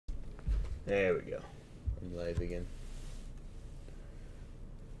There we go. I'm live again.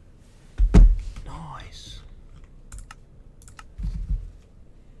 Nice.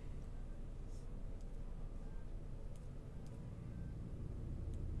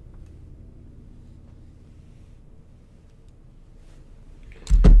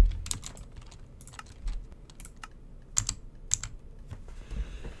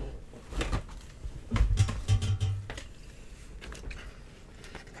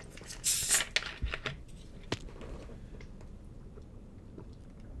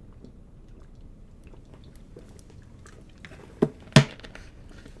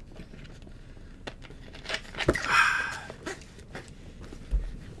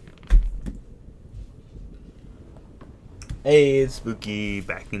 Hey, it's Spooky,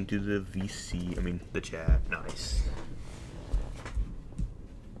 back into the the chat. Nice.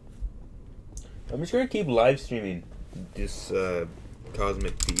 I'm just gonna keep live streaming this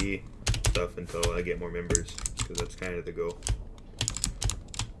Cosmicpe stuff until I get more members, because that's kind of the goal.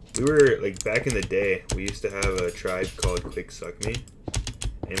 We were, like, back in the day, we used to have a tribe called Cosmicpe,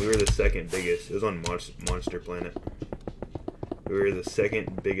 and we were the second biggest. It was on Monster Planet. We were the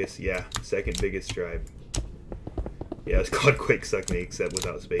second biggest tribe. Yeah, it's called Cosmicpe, except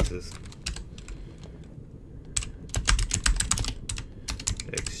without spaces.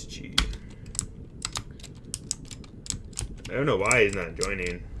 XG. I don't know why he's not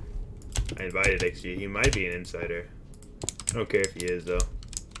joining. I invited XG. He might be an insider. I don't care if he is, though.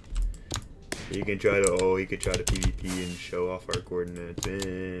 He can try to, he could try to PvP and show off our coordinates.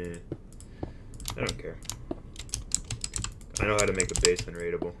 I don't care. I know how to make a base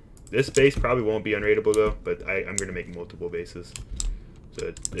unraidable. This base probably won't be unraidable though, but I'm going to make multiple bases, so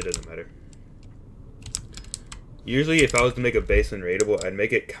it doesn't matter. Usually if I was to make a base unraidable, I'd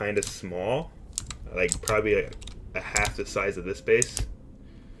make it kind of small, like probably a half the size of this base.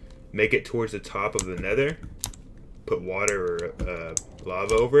 Make it towards the top of the nether, put water or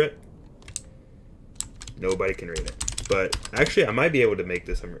lava over it. Nobody can raid it. But actually I might be able to make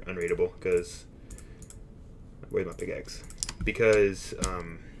this unraidable, because... Where's my pickaxe? Because...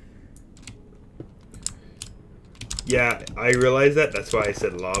 yeah, I realized that. That's why I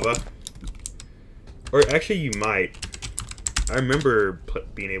said lava. Or actually, you might. I remember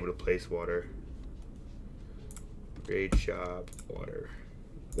being able to place water. Raid shop, water.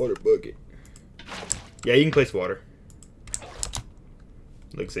 Water bucket. Yeah, you can place water.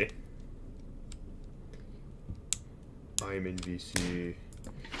 Look, see. I'm in VC.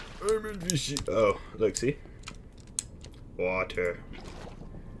 I'm in VC. Oh, look, see. Water.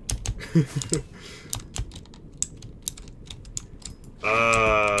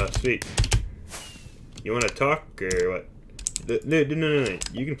 Sweet. You want to talk or what? No.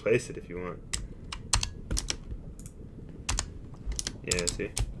 You can place it if you want. Yeah,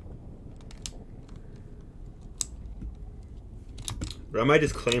 see? But I might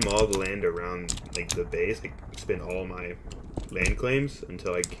just claim all the land around, like, the base. Like, spend all my land claims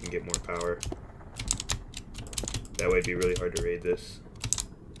until I can get more power. That way it'd be really hard to raid this.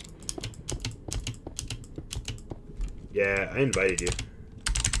 Yeah, I invited you.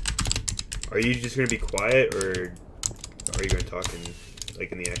 Are you just gonna be quiet, or are you gonna talk in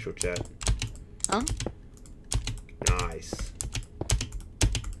the actual chat? Huh? Nice.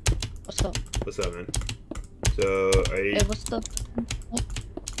 What's up? What's up, man? So, are you... Hey, what's the...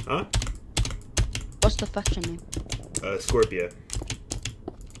 Huh? What's the faction name? Scorpia.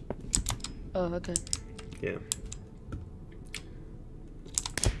 Oh, okay. Yeah.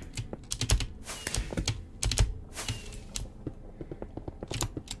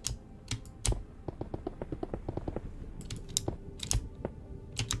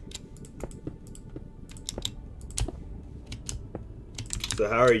 So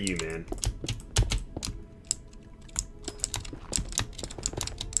how are you, man?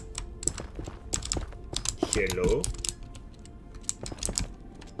 Hello?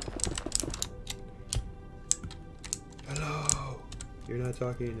 Hello? You're not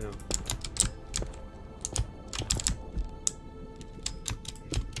talking now.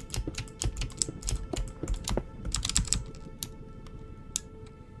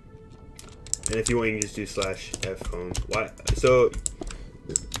 And if you want, you can just do /F home. Why? So...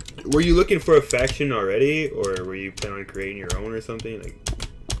 Were you looking for a faction already, or were you planning on creating your own or something? Like,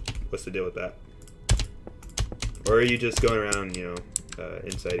 what's the deal with that? Or are you just going around, you know,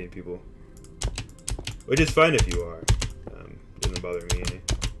 inciting people? Which is fine if you are. Doesn't bother me any.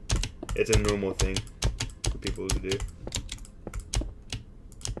 It's a normal thing for people to do.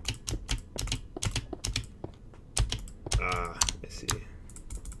 Ah, I see.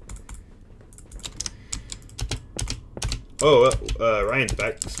 Oh, Ryan's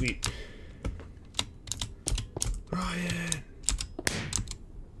back. Sweet. Ryan.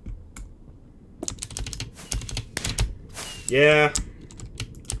 Yeah.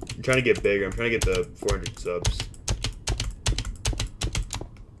 I'm trying to get bigger. I'm trying to get the 400 subs.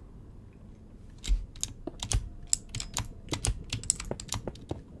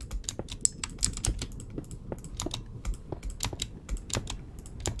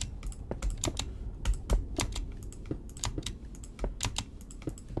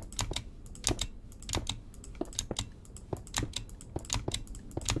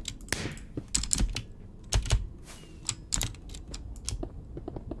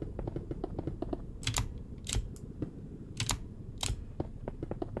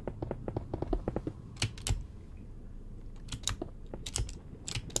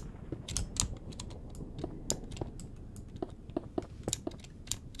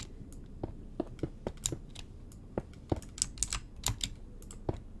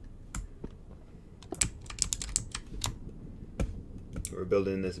 We're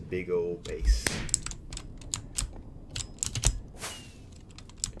building this big old base.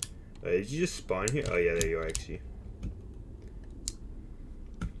 Did you just spawn here? Oh yeah, there you are actually.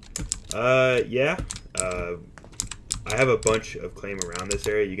 Yeah. I have a bunch of claim around this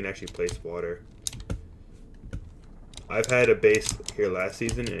area. You can actually place water. I've had a base here last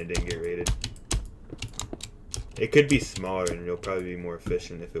season and it didn't get raided. It could be smaller and it'll probably be more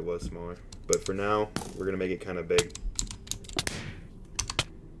efficient if it was smaller. But for now, we're gonna make it kind of big.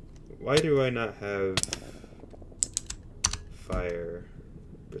 Why do I not have fire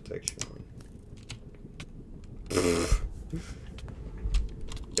protection on?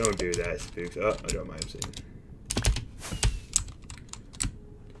 Don't do that, Spooks. Oh, I don't mind saying.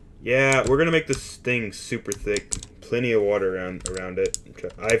 Yeah, we're gonna make this thing super thick. Plenty of water around it.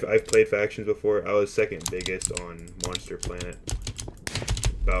 I've played factions before. I was second biggest on Monster Planet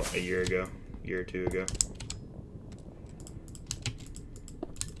about a year or two ago.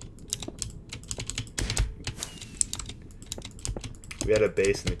 We had a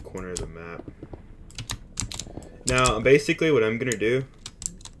base in the corner of the map. Now, basically what I'm going to do,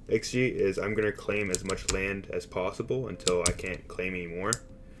 XG, is I'm going to claim as much land as possible until I can't claim anymore.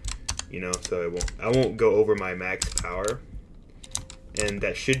 You know, so I won't go over my max power. And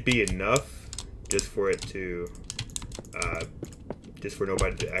that should be enough just for it to, just for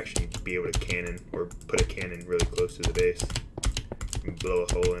nobody to actually be able to cannon or put a cannon really close to the base and blow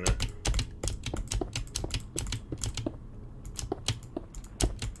a hole in it.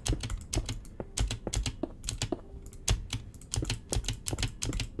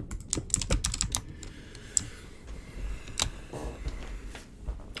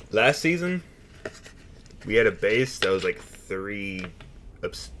 Last season, we had a base that was like three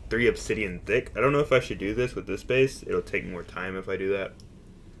obsidian thick. I don't know if I should do this with this base. It'll take more time if I do that.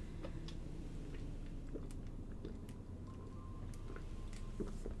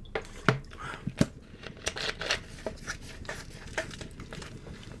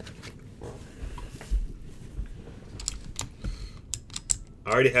 I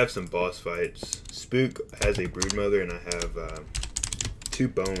already have some boss fights. Spook has a broodmother and I have 2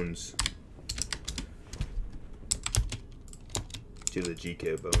 bones. 2 of the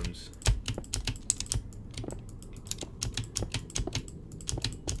GK bones.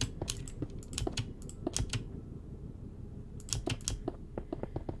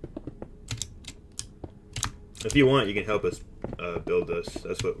 If you want, you can help us build this.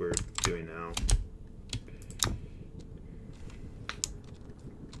 That's what we're doing now.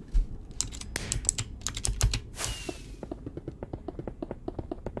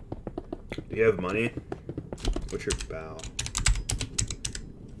 Do you have money? What's your bow?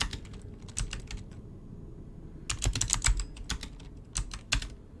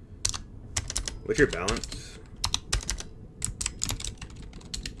 What's your balance?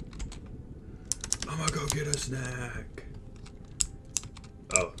 I'm gonna go get a snack.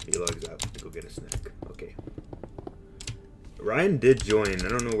 Oh, he logs out to go get a snack. Okay. Ryan did join. I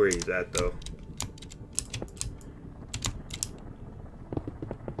don't know where he's at though.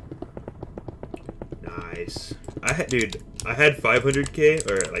 Nice. I had 500k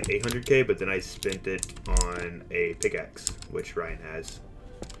or like 800k, but then I spent it on a pickaxe, which Ryan has,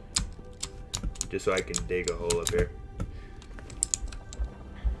 just so I can dig a hole up here.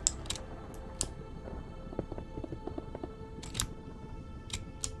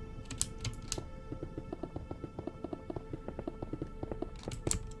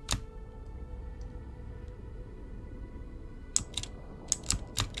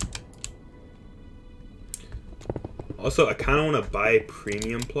 Also, I kind of want to buy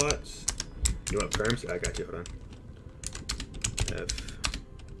premium plots. You want perms? I got you. Hold on. F.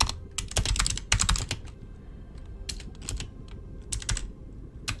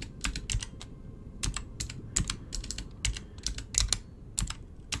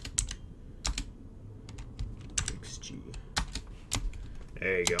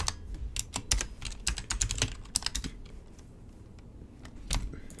 There you go.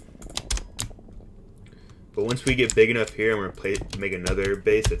 But once we get big enough here, I'm gonna make another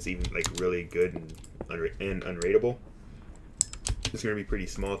base that's even like really good and unrateable. It's gonna be pretty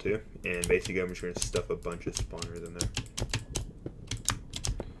small too, and basically I'm just gonna stuff a bunch of spawners in there.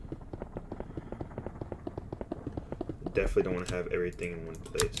 Definitely don't want to have everything in one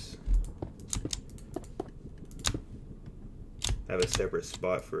place. Have a separate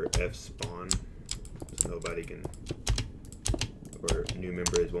spot for F spawn, so nobody can, or new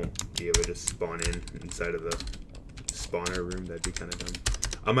members won't be able to just spawn in inside of the spawner room. That'd be kind of dumb.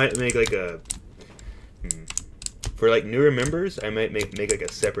 I might make like a, for like newer members, I might make like a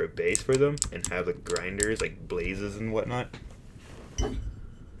separate base for them and have like grinders, like blazes and whatnot.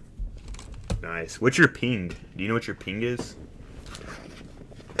 Nice. What's your ping? Do you know what your ping is?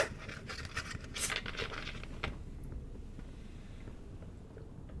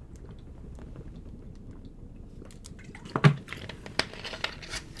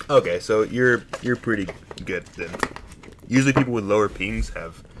 Okay, so you're pretty good then. Usually people with lower pings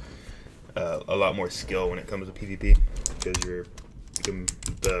have a lot more skill when it comes to PvP because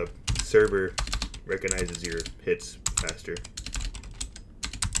the server recognizes your hits faster.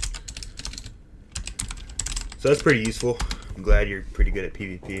 So that's pretty useful. I'm glad you're pretty good at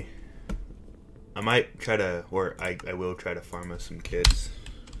PvP. I might try to, or I will try to farm us some kits.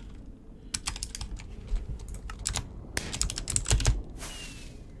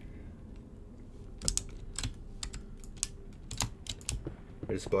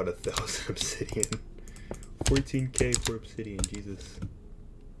 I just bought 1,000 obsidian. 14k for obsidian, Jesus.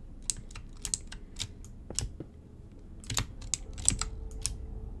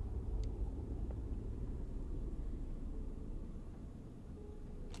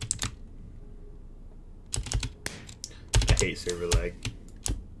 I hate server lag.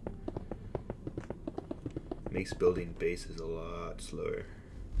 Makes building bases a lot slower.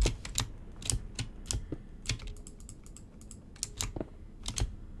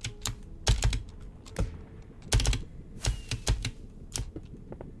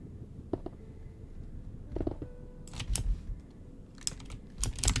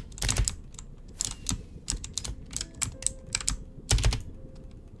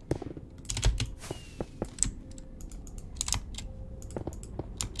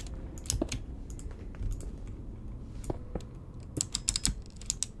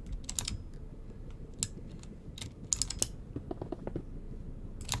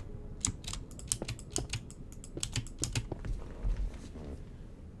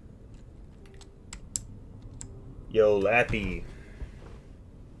 Yo, Lappy.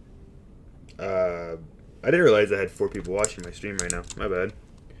 I didn't realize I had 4 people watching my stream right now. My bad.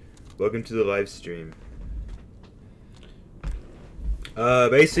 Welcome to the live stream.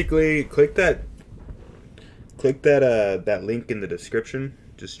 Basically, click that link in the description.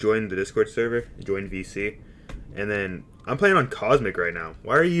 Just join the Discord server, join VC, and then I'm playing on Cosmic right now.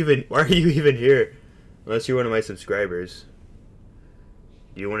 Why are you even here? Unless you're one of my subscribers.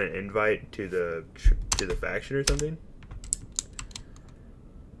 Do you want an invite to the faction or something?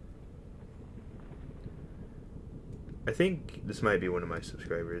 I think this might be one of my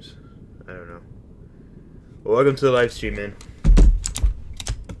subscribers. I don't know. Well, welcome to the live stream, man.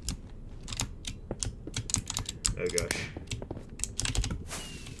 Oh gosh.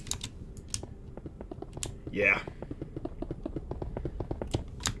 Yeah.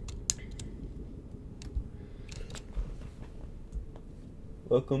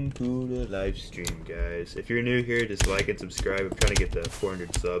 Welcome to the live stream, guys. If you're new here, just like and subscribe. I'm trying to get to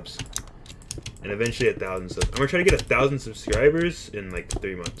 400 subs. And eventually 1,000 subs. I'm gonna try to get 1,000 subscribers in like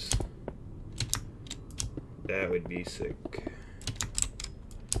 3 months. That would be sick.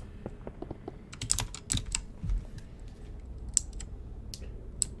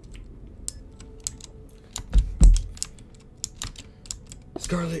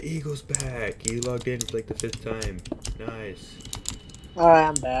 Scarlet Eagle's back. You logged in for like the 5th time. Nice. Alright,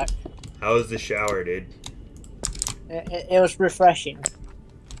 I'm back. How was the shower, dude? It was refreshing.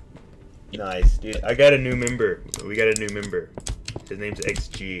 Nice, dude. I got a new member. We got a new member. His name's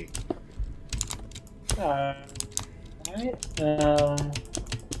XG. Alright.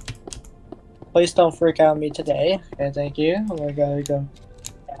 Please don't freak out on me today. Okay, thank you. We're gonna go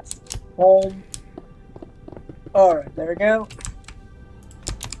home. Alright, there we go.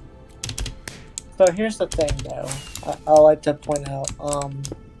 So here's the thing, though. I like to point out.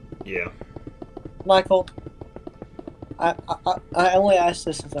 Yeah. Michael, I only ask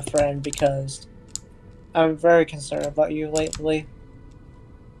this as a friend because I'm very concerned about you lately.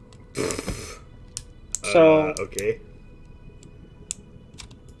 So okay.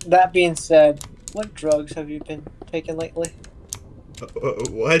 That being said, what drugs have you been taking lately?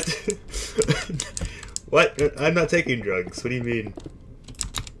 What? What? I'm not taking drugs. What do you mean?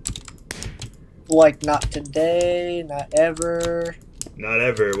 Like, not today, not ever. Not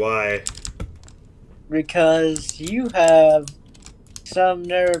ever. Why? Because you have some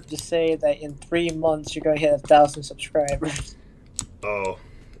nerve to say that in 3 months you're going to hit 1,000 subscribers. Oh,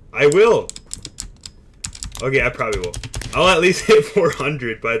 I will. Okay, I probably will. I'll at least hit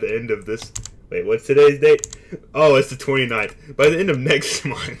 400 by the end of this. Wait, what's today's date? Oh, it's the 29th. By the end of next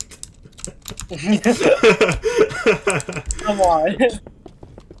month. Come on.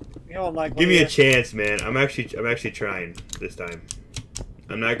 Oh my God. Give me a chance, man. I'm actually trying this time.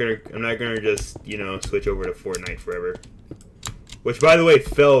 I'm not gonna just, you know, switch over to Fortnite forever. Which, by the way,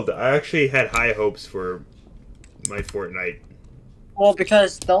 failed. I actually had high hopes for my Fortnite. Well,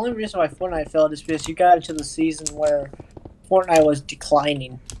 because the only reason why Fortnite failed is because you got into the season where Fortnite was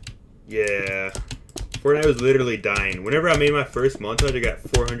declining. Yeah. Fortnite was literally dying. Whenever I made my first montage, I got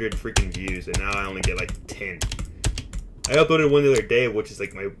 400 freaking views, and now I only get like 10. I uploaded one the other day, which is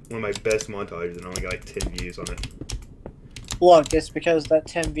like one of my best montages, and I only got like 10 views on it. Look, it's because that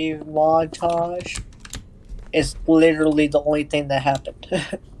 10 view montage is literally the only thing that happened.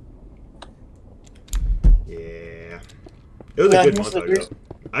 Yeah. It was a good montage, though.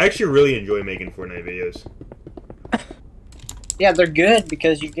 I actually really enjoy making Fortnite videos. Yeah, they're good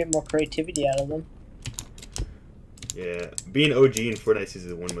because you get more creativity out of them. Yeah. Being OG in Fortnite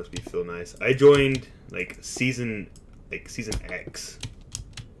Season 1 must feel nice. I joined, like, Season X.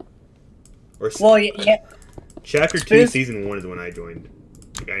 Or Well, yeah. Chapter 2, Season 1 is when I joined.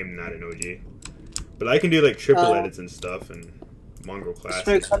 Like, I am not an OG. But I can do, like, triple edits and stuff, and Mongrel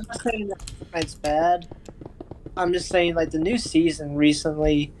Classics. I'm not saying that Fortnite's bad. I'm just saying, like, the new season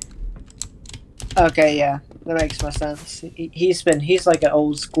recently... Okay, yeah. That makes more sense. He's like an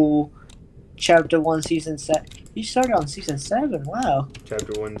old school Chapter 1, Season 7. You started on Season 7, wow.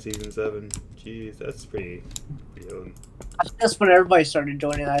 Chapter 1, Season 7. Jeez, that's pretty old. That's when everybody started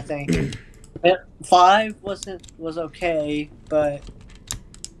joining, I think. 5 was okay, but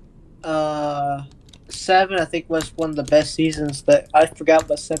 7 I think was one of the best seasons. But I forgot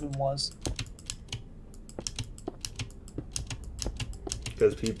what 7 was.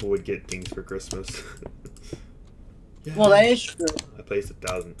 Because people would get things for Christmas. Yeah. Well, that is true. I placed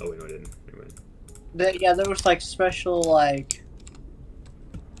 1,000. Oh wait, no, I didn't. Never mind. Yeah, there was like special like.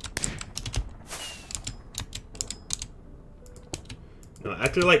 No,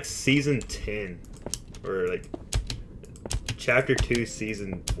 after like Season 10, or like Chapter 2,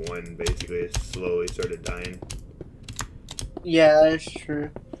 Season 1, basically, it slowly started dying. Yeah, that is true.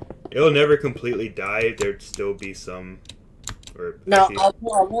 It'll never completely die. There'd still be some. Or No, actually, I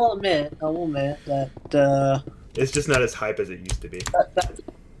will admit that it's just not as hype as it used to be.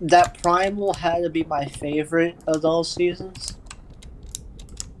 that Primal had to be my favorite of those seasons.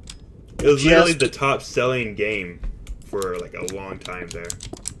 It was literally the top selling game for like a long time there.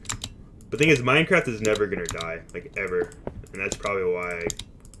 The thing is, Minecraft is never gonna die, like ever, and that's probably why I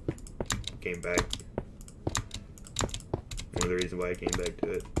came back. One of the reasons why I came back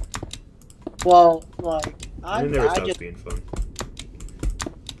to it. Well, like And it never stops being fun.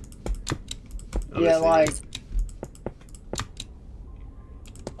 Yeah, Honestly, like.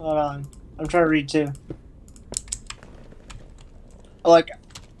 Hold on, I'm trying to read too. Like,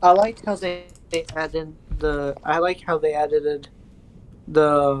 I like how they added the. I like how they added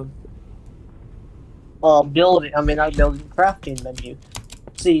the. Building. I mean, not building, crafting menu.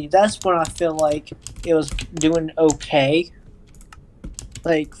 See, that's when I feel like it was doing okay.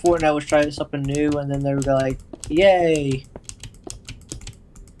 Like Fortnite was trying something new, and then they were like, "Yay!"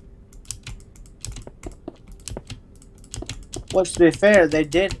 Which, to be fair, they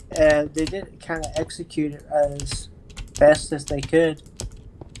did kind of execute it as best as they could.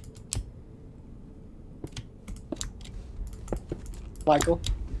 Michael?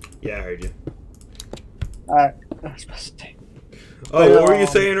 Yeah, I heard you. Alright. I was supposed to say. Oh, what were you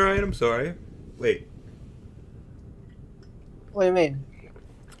saying, Ryan? I'm sorry. Wait. What do you mean?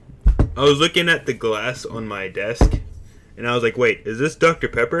 I was looking at the glass on my desk, and I was like, wait, is this Dr.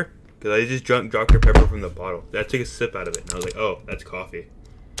 Pepper? Because I just drank Dr. Pepper from the bottle. I took a sip out of it, and I was like, oh, that's coffee.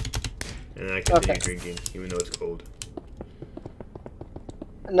 And then I continued drinking, even though it's cold.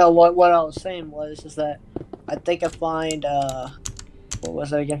 No, what I was saying is that I think I find, what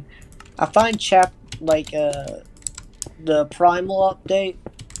was it again? I find the Primal update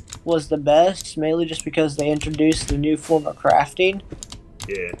was the best, mainly just because they introduced the new form of crafting.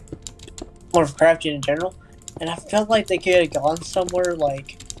 Yeah. Form of crafting in general. And I felt like they could have gone somewhere,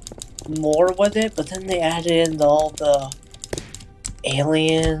 like, more with it, but then they added in all the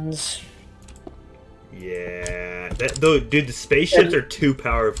Aliens. Yeah. That, though, dude, the spaceships are too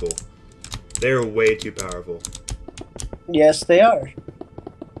powerful. They're way too powerful. Yes, they are.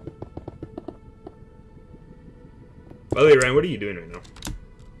 By the way, Ryan, what are you doing right now?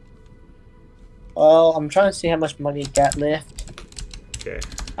 Well, I'm trying to see how much money you got left. Okay.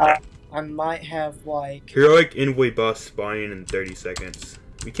 I might have like Heroic Envoy boss spawning in 30 seconds.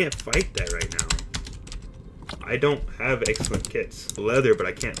 We can't fight that right now. I don't have excellent kits. Leather, but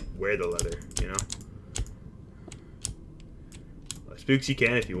I can't wear the leather, you know? Spooks, you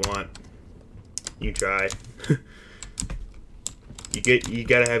can if you want. You can try. you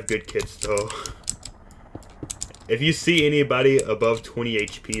gotta have good kits though. If you see anybody above 20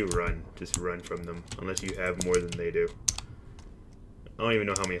 HP, run. Just run from them, unless you have more than they do. I don't even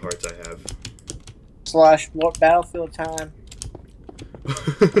know how many hearts I have. / what battlefield time.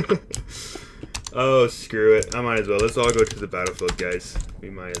 Oh, screw it. I might as well. Let's all go to the battlefield, guys. We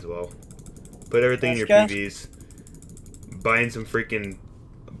might as well. Put everything in your PVs. Buying some freaking...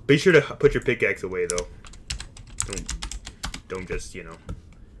 Be sure to put your pickaxe away, though. Don't just, you know...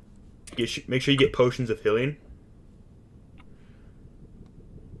 Make sure you get potions of healing.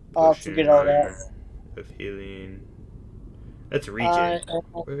 I'll forget all that. Of healing. That's regen.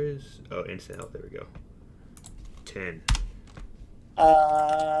 Where's... Oh, instant health. There we go. 10.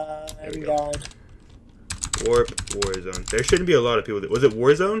 I'm gone. Warp, Warzone. There shouldn't be a lot of people. Was it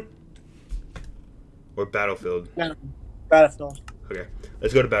Warzone? Or Battlefield? No, Battlefield. Okay,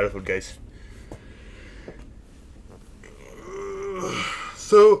 let's go to Battlefield, guys.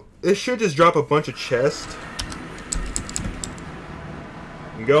 So, it should just drop a bunch of chests.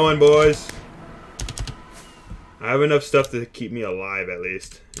 I'm going, boys. I have enough stuff to keep me alive, at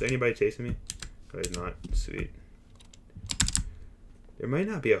least. Is anybody chasing me? Oh, he's not. Sweet. There might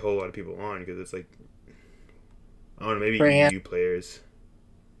not be a whole lot of people on, because it's like... I don't know, maybe EU players.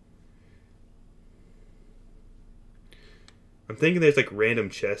 I'm thinking there's like random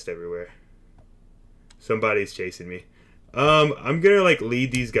chests everywhere. Somebody's chasing me. I'm gonna like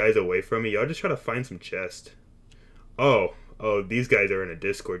lead these guys away from me. Y'all just try to find some chest. Oh, these guys are in a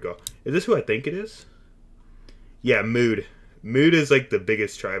Discord call. Is this who I think it is? Yeah, Mood. Mood is like the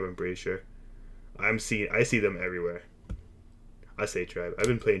biggest tribe, I'm pretty sure. I see them everywhere. I say tribe. I've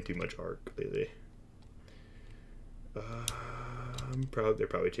been playing too much Ark lately. They're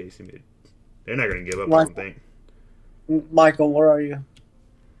probably chasing me. They're not gonna give up, I don't think. Michael, where are you?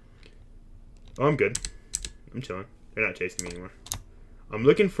 Oh, I'm good. I'm chilling. They're not chasing me anymore. I'm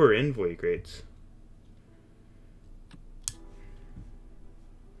looking for envoy crates.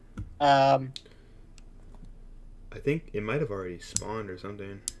 I think it might have already spawned or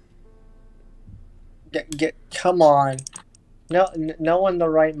something. Come on. No one in the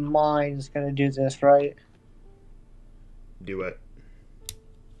right mind is gonna do this, right? Do what?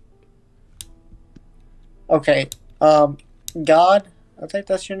 Okay. God, I think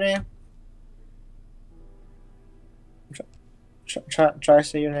that's your name. Try to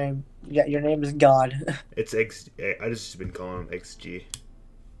say your name. Yeah, your name is God. It's X. I just been calling him XG.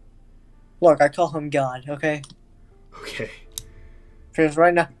 Look, I call him God. Okay. Okay. Because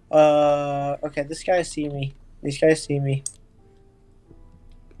right now, okay, this guy see me. These guys see me.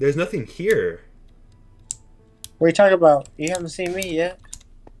 There's nothing here. What are you talking about? You haven't seen me yet?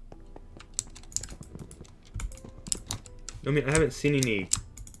 I mean, I haven't seen any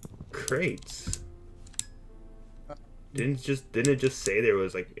crates. Didn't it just say there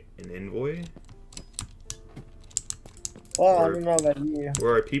was like an envoy? Well, I don't know about you.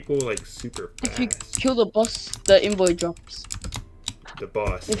 Or are people like super fast? If you kill the boss, the envoy drops. The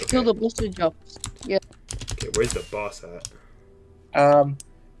boss. If you kill the boss, it drops. Yeah. Okay, where's the boss at?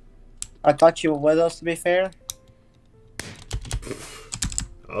 I thought you were with us, to be fair.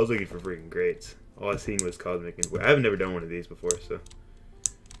 I was looking for freaking crates. All I seen was Cosmicpe. I've never done one of these before, so.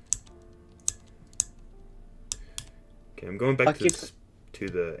 Okay, I'm going back to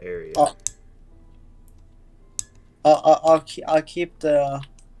the area. I'll keep the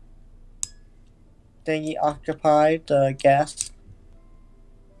thingy occupied, the gas.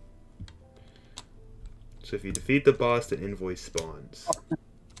 So if you defeat the boss, the envoy spawns.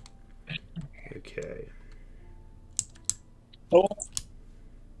 Okay. Oh.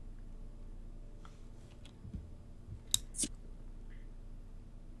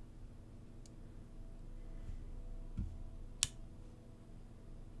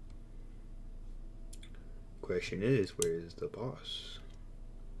 Question is, where is the boss?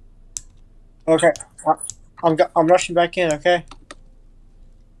 Okay, I'm rushing back in. Okay.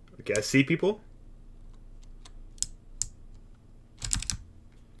 Okay, I see people.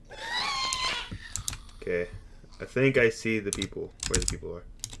 Okay, I think I see the people. Where the people are.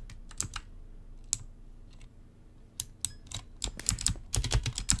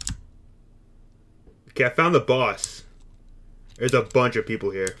 Okay, I found the boss. There's a bunch of people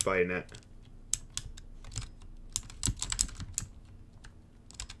here fighting it.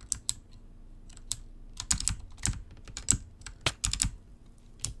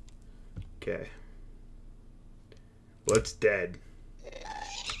 Okay. Well, it's dead.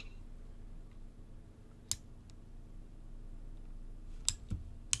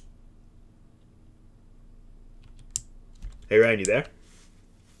 Hey Ryan, you there?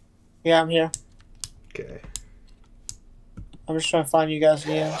 Yeah, I'm here. Okay. I'm just trying to find you guys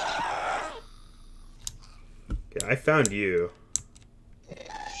again. Okay, I found you.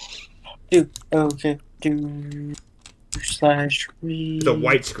 Dude, okay. Dude slash read. It's a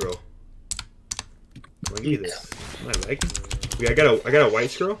white scroll. Let me this. Am I lagging? Okay, I got a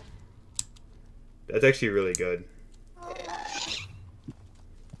white scroll. That's actually really good.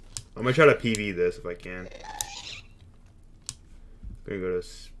 I'm gonna try to PV this if I can. I'm gonna go to.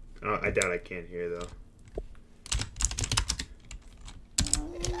 I doubt I can here though.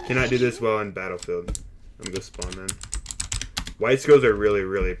 Cannot do this well in Battlefield. I'm gonna go spawn then. White scrolls are really,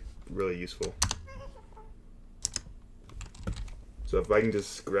 really, really useful. So if I can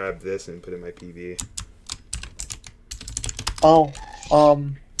just grab this and put it in my PV. Oh, I'll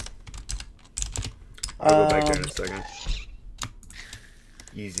go back there in a second.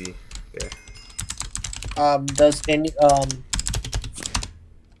 Easy. Okay. Does any Does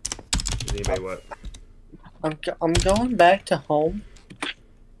anybody what? I'm going back to home.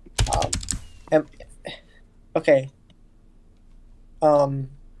 Okay.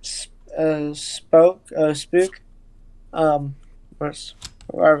 Spook.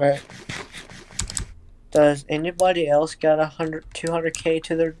 Alright. Does anybody else got 200K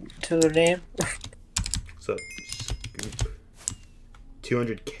to their name? So, scoop.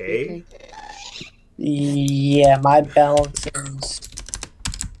 200K? Yeah, my balance is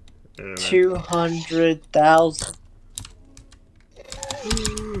 200,000.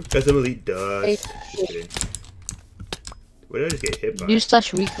 Got some elite dust. Just kidding. What did I just get hit by? You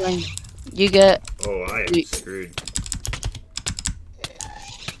slash reclaim. You get. Oh, I am screwed.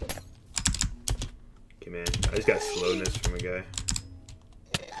 Okay, man. I just got slowness from a guy.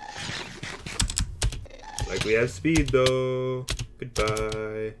 Like, we have speed, though.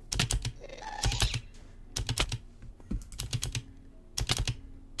 Goodbye.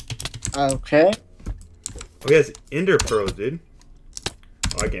 Okay. Oh, he has Ender Pearls, dude.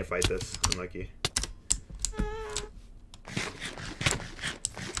 Oh, I can't fight this. Unlucky.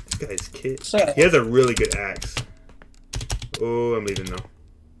 This guy's kid. He has a really good axe. Oh, I'm leaving now.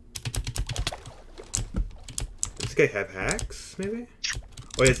 Does this guy have hacks, maybe?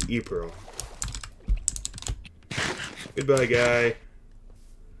 Oh, he has E-Pearl. Goodbye, guy.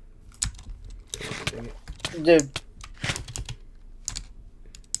 Dang it. Dude.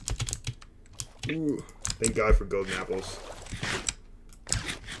 Ooh, thank God for golden apples.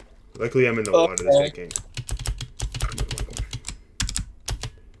 Luckily, I'm in the water this second.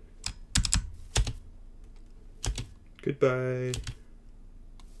 Goodbye.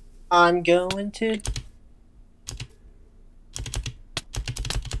 I'm going to.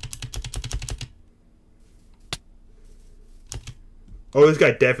 Oh, this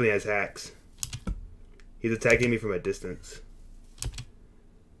guy definitely has hacks. He's attacking me from a distance.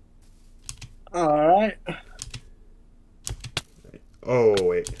 Alright. Oh,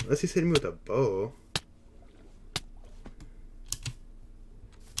 wait. Unless he's hitting me with a bow.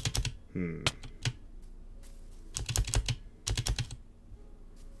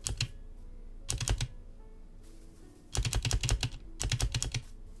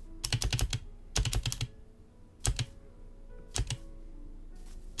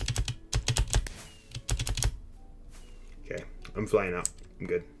 Okay. I'm flying out. I'm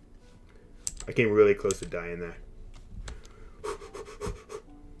good. I came really close to dying there.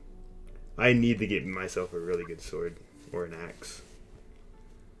 I need to get myself a really good sword or an axe.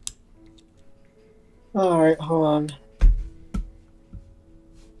 Alright, hold on.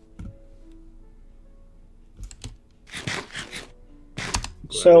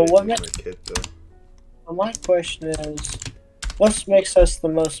 So what my question is, what makes us the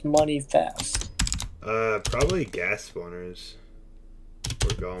most money fast? Probably gas spawners. Or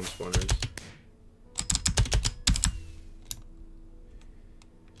golem spawners.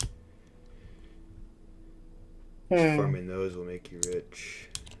 Farming those will make you rich.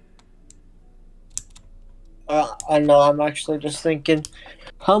 I know, I'm actually just thinking,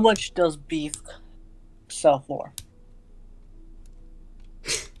 how much does beef sell for?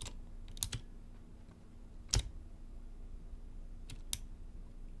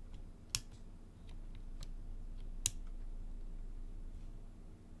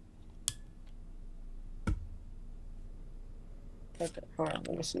 Okay, hold on,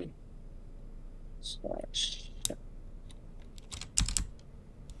 let me see. Slash.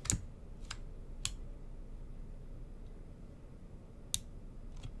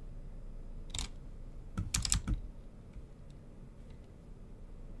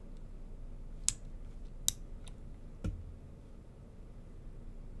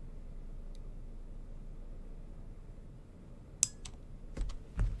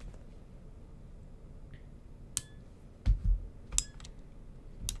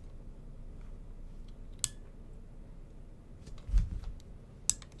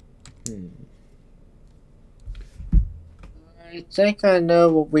 I think I know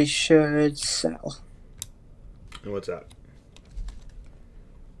what we should sell. And what's that?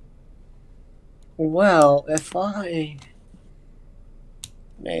 Well, if I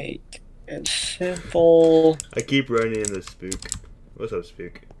make it simple. I keep running into Spook. What's up,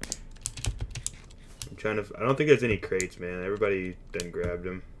 Spook? I'm trying to. I don't think there's any crates, man. Everybody done grabbed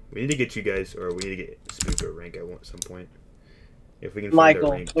them. We need to get you guys, or we need to get Spook a rank at some point. If we can find a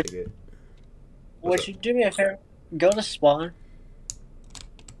Michael, rank to get. Would you do me a favor? Go to spawn.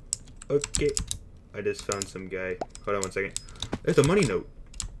 Okay. I just found some guy. Hold on one second. There's a money note.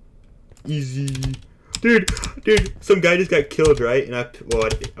 Easy. Dude, some guy just got killed, right? And I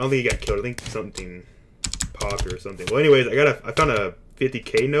don't think he got killed. I think something popped or something. Well, anyways, I found a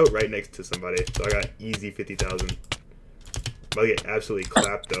 50K note right next to somebody, so I got easy 50,000. About to get absolutely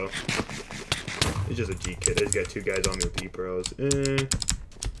clapped though. It's just a G kit. I just got 2 guys on me with E pros.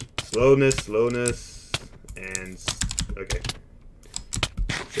 Slowness, and okay.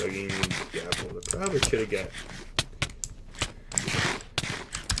 Chugging Gapple. I probably should have got.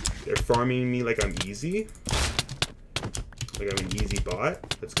 They're farming me like I'm easy. Like I'm an easy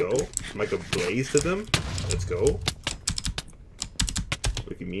bot. Let's go. I'm like a blaze to them. Let's go.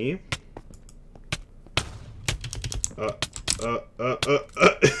 Look at me.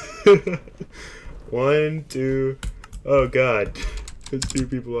 1, 2. Oh god. There's 2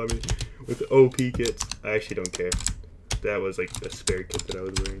 people on me with OP kits. I actually don't care. That was like a spare kit that I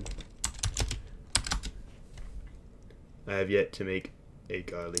was wearing. I have yet to make a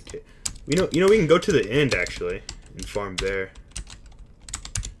godly kit. We know we can go to the end actually and farm there.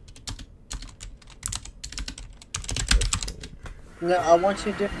 No, I want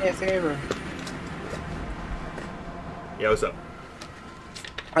you to do me a favor. Yeah, what's up?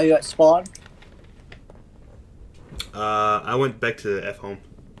 Are you at spawn? I went back to the F home.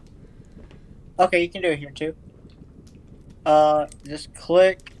 Okay, you can do it here too. Just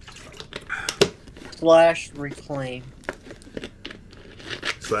click /reclaim.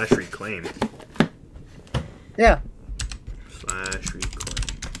 /reclaim. Yeah.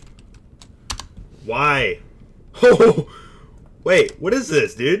 /reclaim. Why? Oh, wait. What is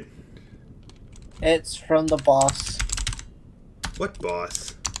this, dude? It's from the boss. What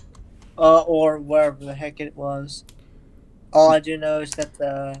boss? Or wherever the heck it was. All I do know is that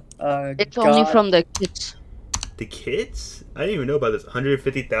the It's only from the kids. The kits? I didn't even know about this.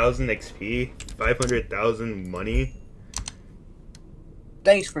 150,000 XP, 500,000 money,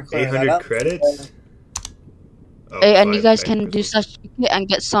 Thanks for clearing 800 that up. credits. Oh, Hey, and you 5 guys can do crystals. such and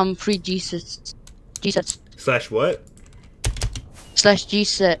get some free G-sets. G-sets. /what?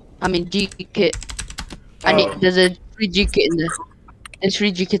 /G-set. I mean G-kit. I need, there's a free G-kit in there. There's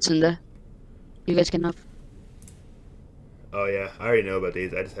free G-kits in there. You guys can have. Oh yeah, I already know about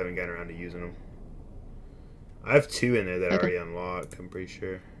these. I just haven't gotten around to using them. I have 2 in there that I already unlocked. I'm pretty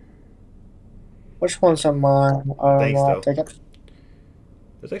sure. Which ones are mine? Thanks, though. Take it.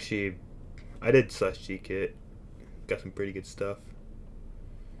 There's actually, I did /G kit. Got some pretty good stuff.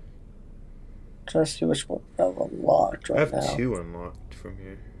 Trying to see which one I've unlocked I right have now. 2 unlocked from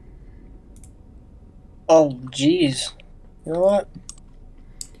here. Oh, jeez. You know what?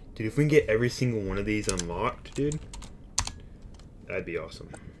 Dude, if we can get every single one of these unlocked, dude, that'd be awesome.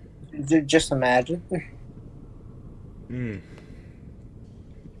 Dude, just imagine.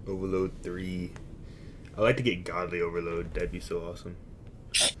 Overload 3. I'd like to get Godly Overload. That'd be so awesome.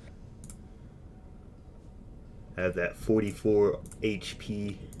 Have that 44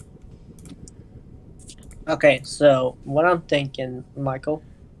 HP. Okay, so what I'm thinking, Michael,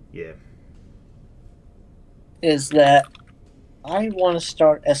 Yeah. is that I want to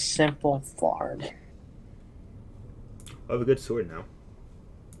start a simple farm. I have a good sword now.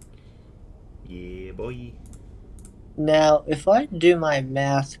 Yeah, boy. Now, if I do my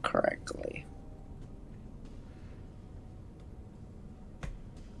math correctly.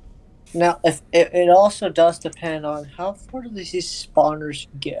 Now, if it also does depend on how far do these spawners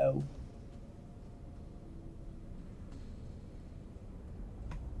go.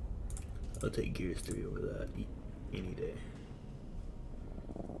 I'll take Gears 3 over that any day.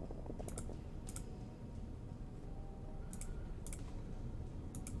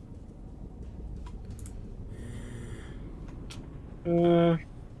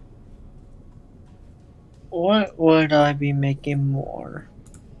 What would I be making more?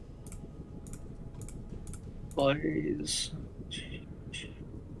 Please.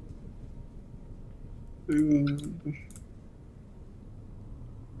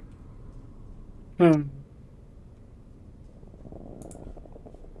 Hmm.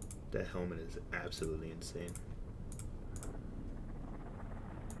 That helmet is absolutely insane.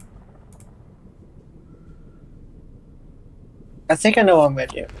 I think I know what I'm gonna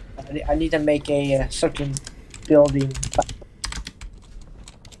do. I need to make a certain building.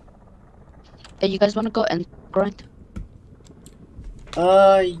 Hey, you guys want to go and grind?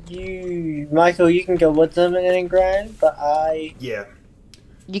 Michael, you can go with them and grind, but Yeah.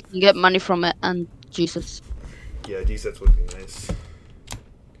 You can get money from it, and Jesus. Yeah, D-sets would be nice.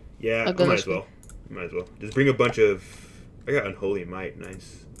 Yeah, I'll go might this as way. well. Might as well. Just bring a bunch of... I got Unholy Might,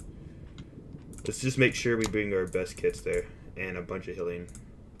 nice. Let's just make sure we bring our best kits there. And a bunch of healing.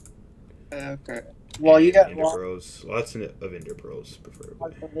 Okay. Well, and you got Ender Pearls. Lots of Ender Pearls,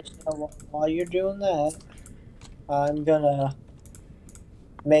 preferably. while you're doing that, I'm gonna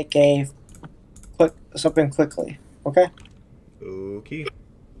make a something quickly. Okay. Okay.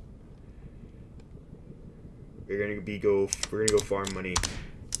 We're gonna go farm money.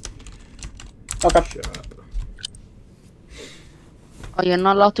 Okay. Shop. Oh, you're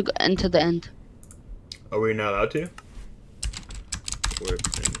not allowed to go into the end. Are we not allowed to? Or,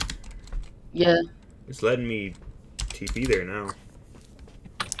 Yeah. it's letting me TP there now.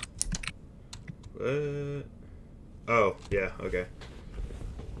 What? Oh, yeah, okay.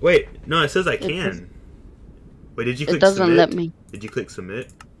 Wait, no, it says I can. Wait, did you click It doesn't submit? let me. Did you click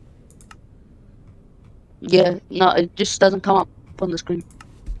submit? Yeah, no, it just doesn't come up on the screen.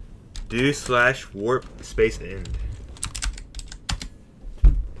 Do/warp space end.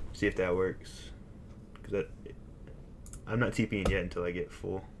 See if that works. Cause I'm not TPing yet until I get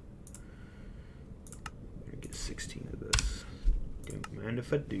full. I'm gonna get 16 of this. Don't mind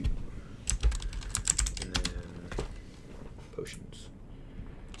if I do. And then potions.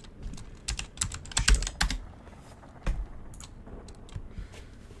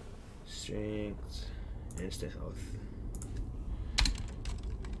 Strength, instant health.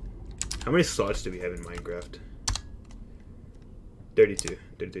 How many slots do we have in Minecraft? 32,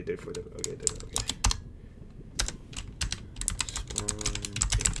 33, 34, okay, okay. Spawn,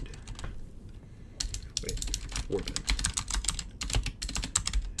 end. Wait, warp them.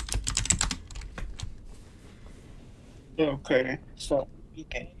 Okay. So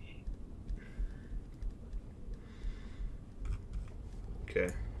okay. Okay.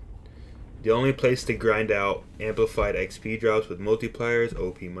 The only place to grind out amplified XP drops with multipliers,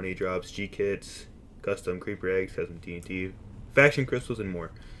 OP money drops, G-kits, custom creeper eggs, custom TNT, faction crystals, and more.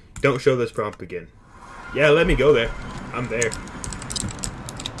 Don't show this prompt again. Yeah, let me go there. I'm there.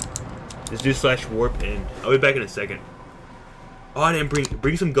 Just do /warp in. I'll be back in a second. Oh, I didn't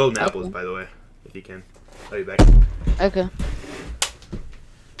bring some golden apples, by the way, if you can. I'll be back. Okay.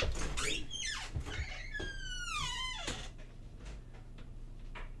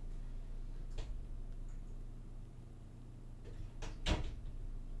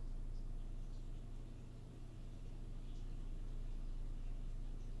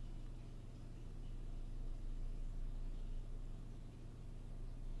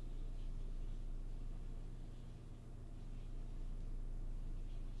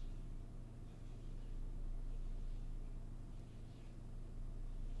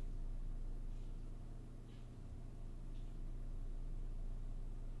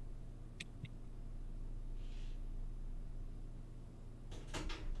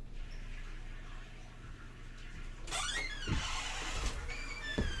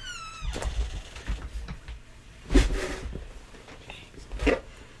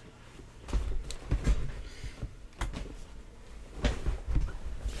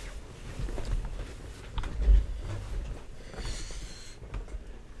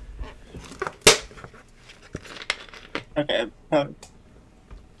 Okay.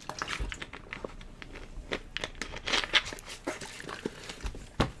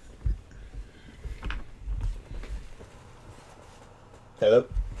 Hello?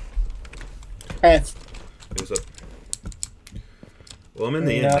 Hey. What's up? Well, I'm in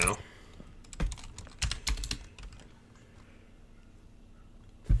the end now.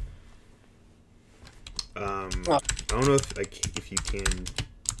 I don't know if you can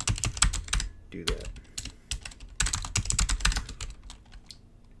do that.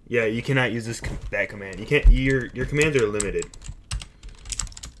 Yeah, you cannot use that command. You can't. Your commands are limited.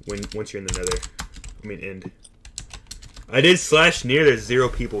 Once you're in the nether, I mean end. I did /near. There's 0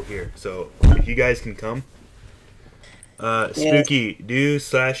 people here, so if you guys can come, Spooky, do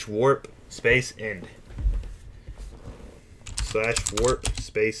 /warp space end. /warp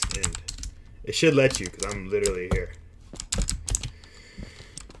space end. It should let you, because I'm literally here.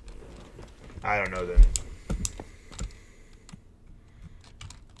 I don't know then.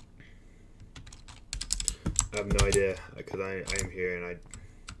 I have no idea, because I am here and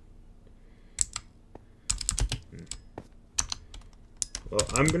Well,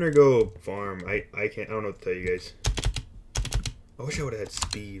 I'm gonna go farm. I don't know what to tell you guys. I wish I would have had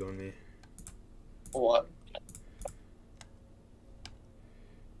speed on me. What?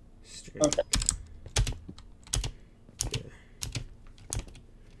 Strength. Okay. Yeah.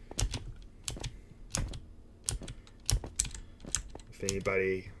 If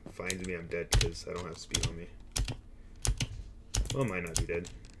anybody finds me, I'm dead because I don't have speed on me. Well, I might not be dead.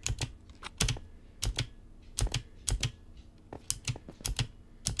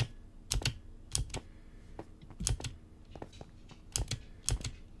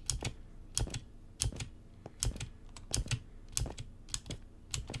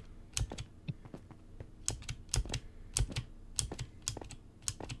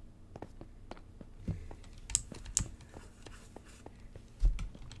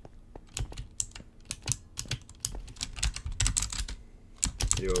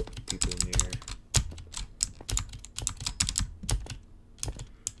 Zero people near.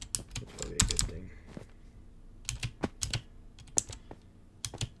 That's probably a good thing.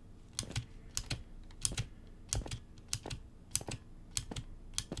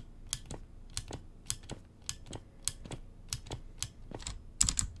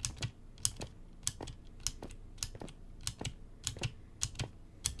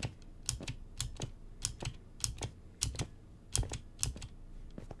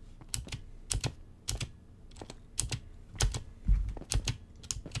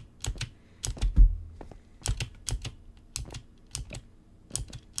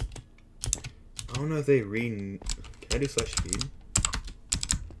 I don't know if they Can I do /speed?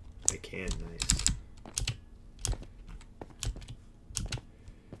 I can, nice.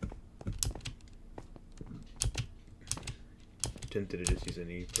 Tempted to just use an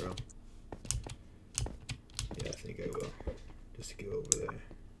E Pro. Yeah, I think I will. Just to go over there.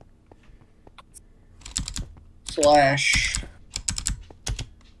 Slash.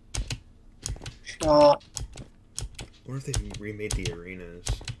 Shot. I wonder if they remade the arenas.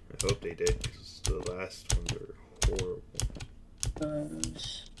 I hope they did, because the last ones are horrible.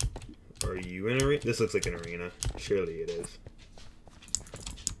 Are you in an arena? This looks like an arena. Surely it is.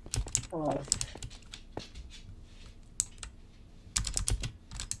 Oh.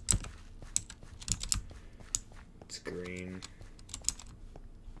 It's green.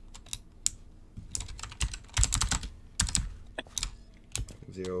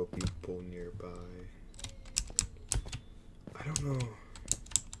 Zero people nearby. I don't know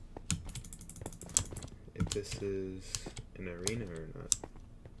if this is an arena or not.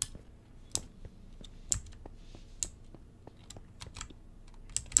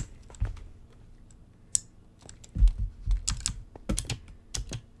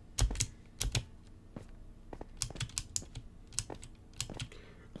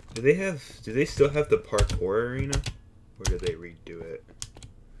 Do they still have the parkour arena? Or did they redo it?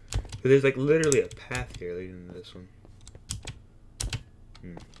 Because there's like literally a path here leading to this one.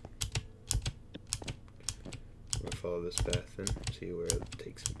 I'm gonna follow this path and see where it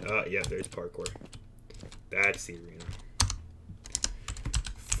takes me. Ah, yeah, there's parkour. That's the arena.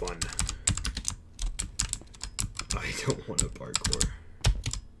 Fun. I don't want to parkour.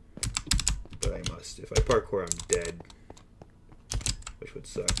 But I must. If I parkour, I'm dead. Which would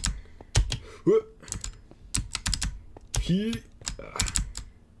suck.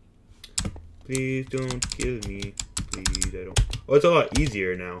 Please don't kill me. Please, I don't. Oh, it's a lot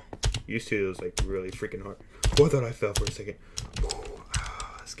easier now. Used to, it was like really freaking hard. Oh, I thought I fell for a second.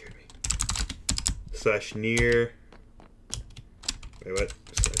 That scared me. /near. Wait, what?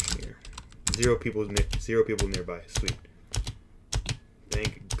 /near. Zero people nearby. Sweet.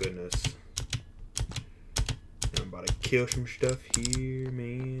 Thank goodness. I'm about to kill some stuff here,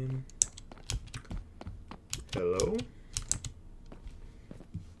 man. Hello?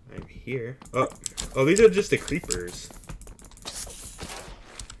 I'm here. Oh, these are just the creepers.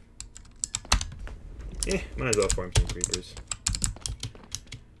 Might as well farm some creepers.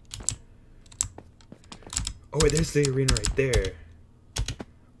 Oh wait, there's the arena right there.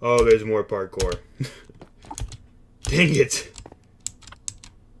 Oh, there's more parkour. Dang it.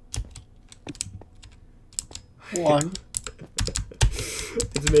 One.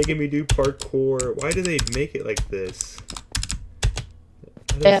 It's making me do parkour. Why do they make it like this?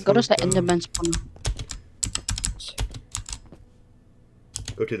 Ja, go to the Enderman spawn.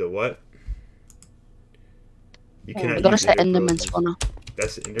 Go to the what? You Oh, cannot Go to use the Ender Enderman pearls. spawner.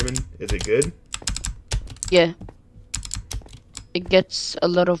 That's the Enderman? Is it good? Yeah. It gets a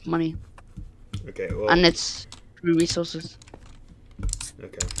lot of money. Okay, well, And it's free resources.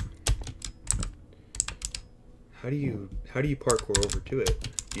 okay. How do you parkour over to it?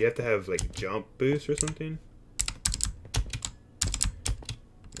 Do you have to have like jump boost or something?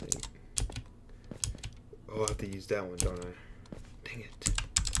 Like, oh, I have to use that one, don't I? Dang it.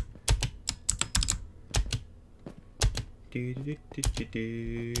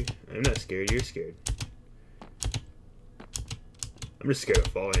 I'm not scared, you're scared. I'm just scared of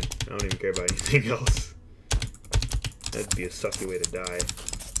falling. I don't even care about anything else. That'd be a sucky way to die.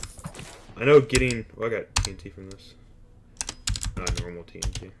 I know getting... Well, I got TNT from this. Not normal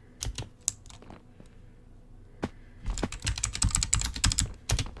TNT.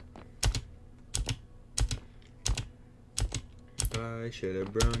 I should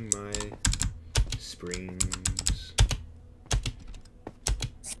have brung my springs.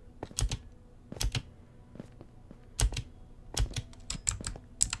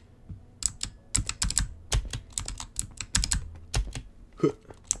 There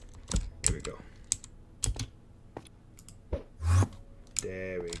we go.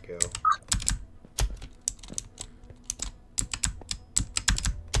 There we go.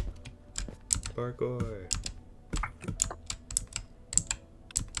 Parkour.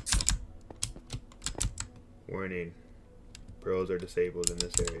 Warning. Pearls are disabled in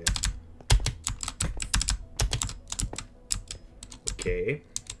this area. Okay.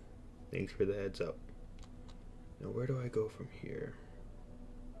 Thanks for the heads up. Now where do I go from here?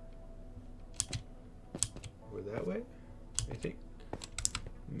 Over that way? I think.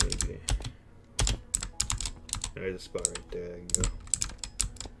 Maybe. There's a spot right there I can go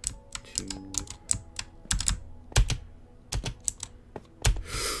to.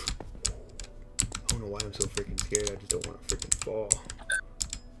 I don't know why I'm so freaking scared. I just don't want to freaking fall.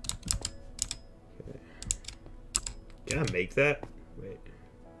 Okay. Can I make that? Wait.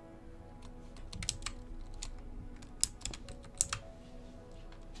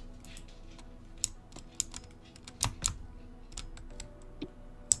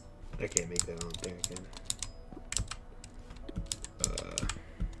 I can't make that. I don't think I can.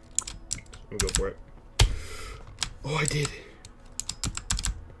 We'll go for it. Oh, I did.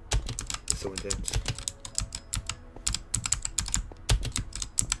 It's so intense.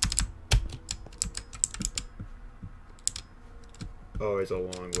 Oh, it's a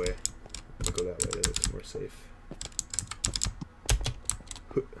long way. I'll go that way. That's more safe.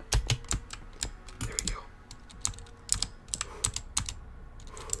 There we go.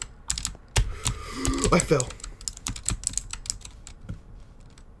 I fell.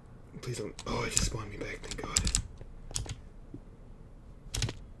 Please don't. Oh, it just spawned me back. Thank God.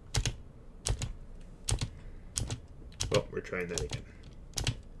 Well, we're trying that again.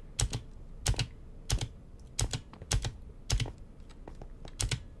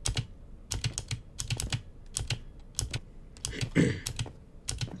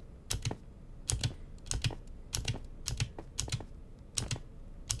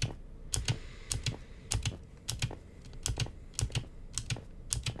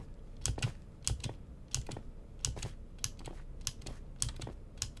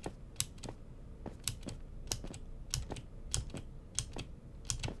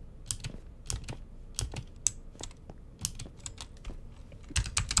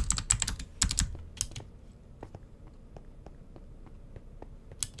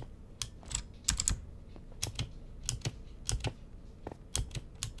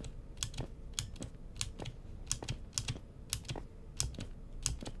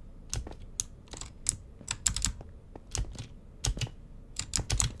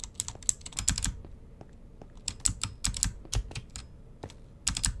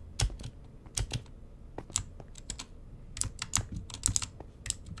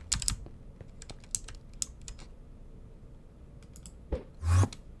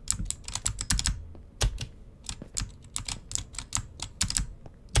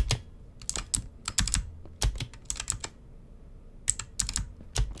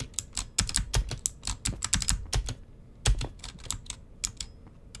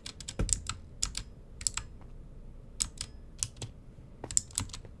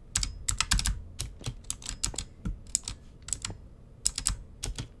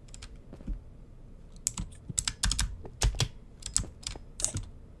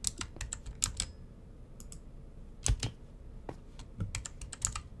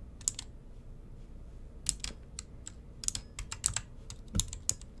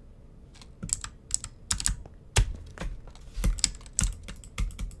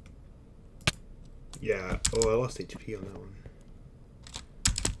 Yeah. Oh, I lost HP on that one.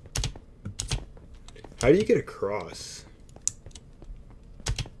 How do you get across?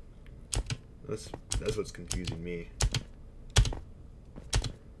 That's what's confusing me.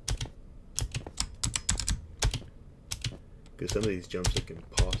 Because some of these jumps look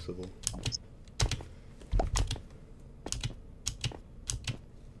impossible.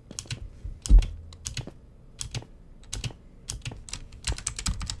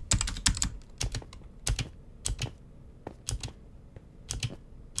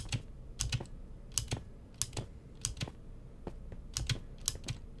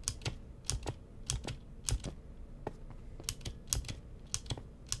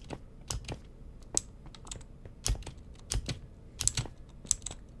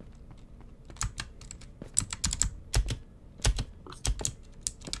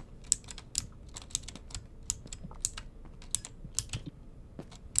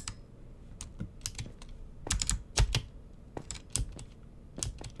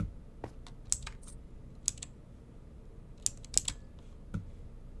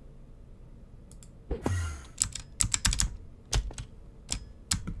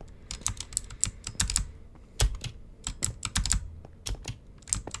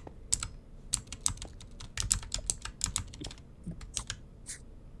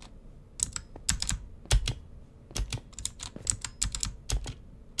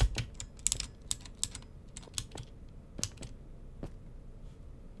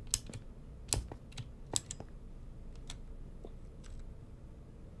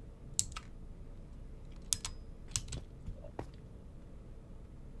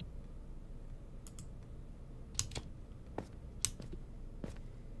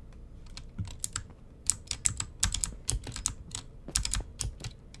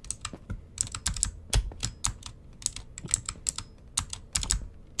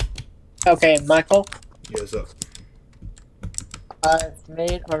 Okay, Michael, Yeah, what's up? I've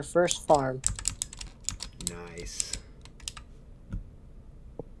made our first farm. Nice.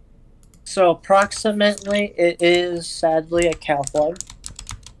 So approximately, it is sadly a cow farm,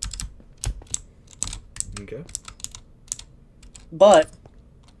 Okay. but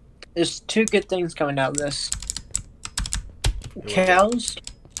there's two good things coming out of this. what's Cows,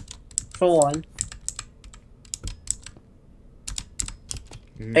 for one.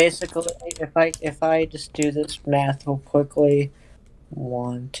 Mhm. Basically, if I just do this math real quickly,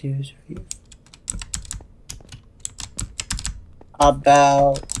 1, 2, 3,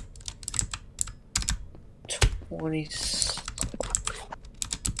 about 20.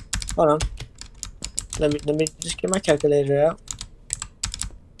 Hold on. Let me just get my calculator out.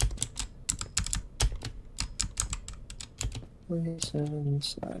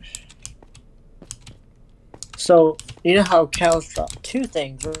 /. So you know how cows drop two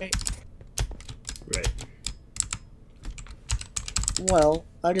things, right? Right. Well,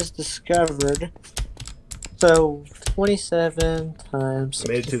 I just discovered. So 27 times I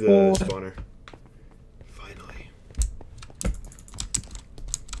made it to the 64. spawner. Finally.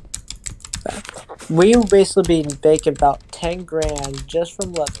 We will basically be making about 10 grand just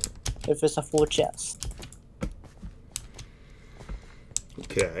from leather if it's a full chest.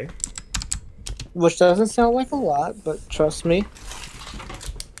 Okay. Which doesn't sound like a lot, but trust me.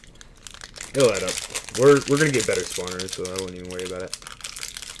 It'll add up. We're gonna get better spawners, so I wouldn't even worry about it.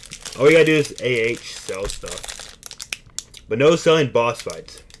 All we gotta do is AH sell stuff. But no selling boss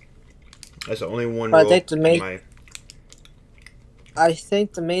fights. That's the only one I rule think I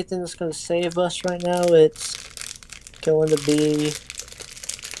think the main thing that's going to save us right now, it's going to be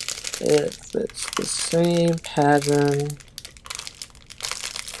if it's the same pattern.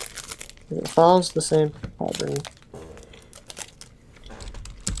 If it follows the same pattern.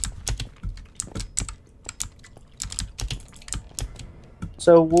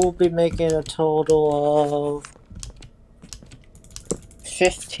 So we'll be making a total of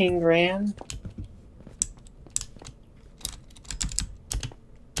 15 grand.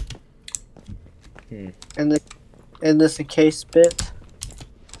 And this a case bit.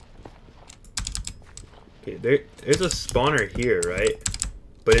 Okay, there's a spawner here, right?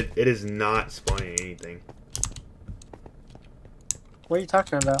 But it is not spawning anything. What are you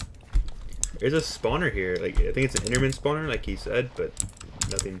talking about? There's a spawner here. Like, I think it's an Enderman spawner, like he said, but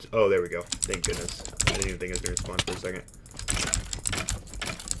nothing's... Oh, there we go. Thank goodness. I didn't even think it was going to spawn for a second.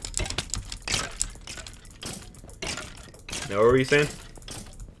 Now, what were you saying?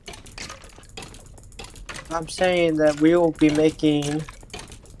 I'm saying that we will be making...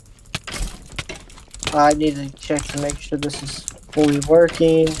 I need to check to make sure this is fully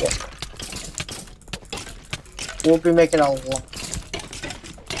working. We'll be making a lot.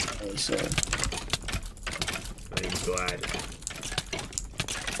 Okay, so glad.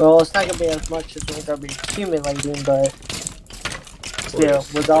 Well, it's not gonna be as much as we're gonna be accumulating, but still,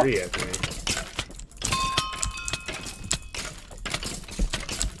 There's without 3 after me.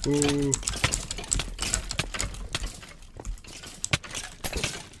 Ooh.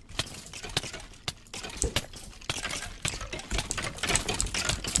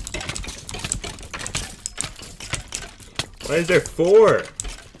 Why is there 4?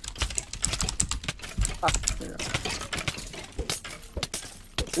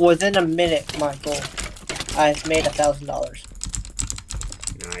 within a minute, Michael, I've made $1,000.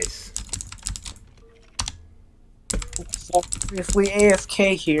 Nice. So if we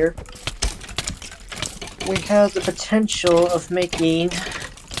AFK here, we have the potential of making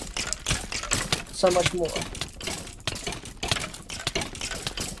so much more.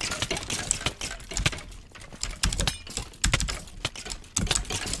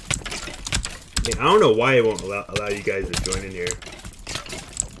 I don't know why it won't allow you guys to join in here.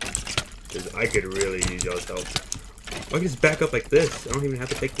 Because I could really use y'all's help. I can just back up like this. I don't even have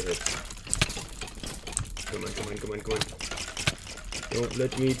to take the hits. Come on, come on, come on, come on. Don't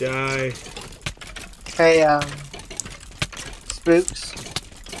let me die. Hey, Spooks.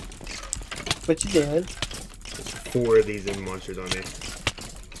 What you doing? There's 4 of these monsters on me.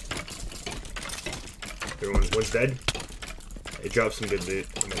 One's dead. It dropped some good loot.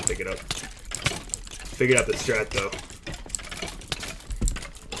 I'm gonna pick it up. Figured out the strat though.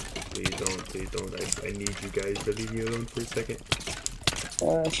 Please don't, please don't. I need you guys to leave me alone for a second.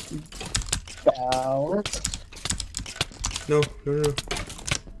 Balance. No, no, no.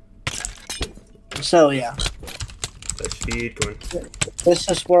 So yeah. Let's feed, come on. This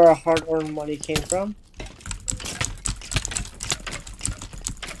is where our hard-earned money came from.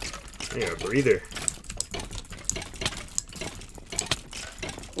 I need a breather.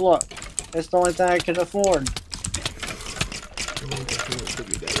 Look, it's the only thing I could afford.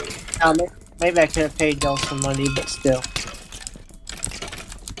 Maybe I could have paid y'all some money, but still.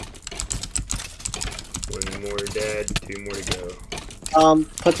 One more dead, 2 more to go.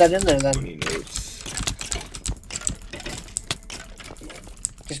 Put that in there then. 20 notes.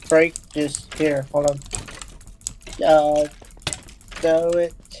 Just here, hold on. Throw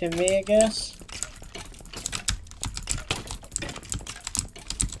it to me, I guess.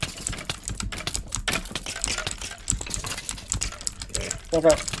 What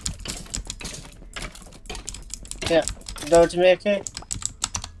up? Yeah, throw it to me, okay?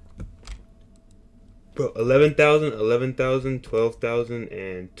 Bro, 11,000, 11,000, 12,000,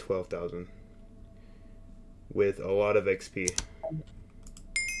 and 12,000. With a lot of XP.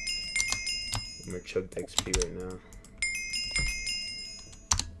 I'm gonna chug the XP right now.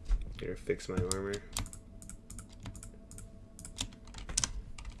 Gonna fix my armor.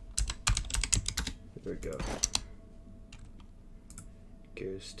 There we go.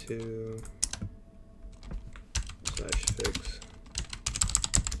 Gears 2 / fix.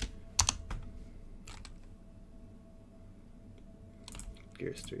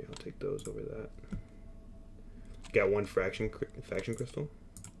 Gears 3, I'll take those over that. Got 1 faction crystal.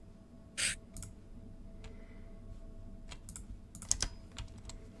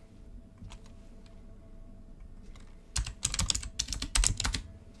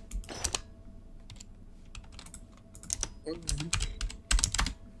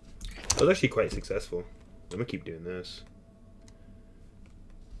 That was actually quite successful. I'm gonna keep doing this.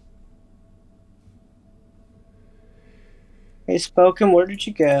 Hey, Spoken, where did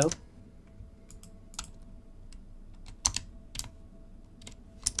you go?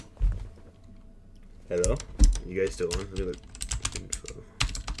 Hello? You guys still on? Let me look. Info.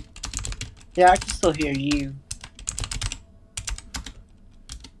 Yeah, I can still hear you.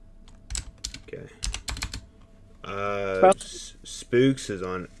 Okay. Spooks is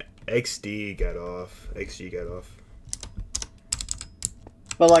on. XD got off. XG got off.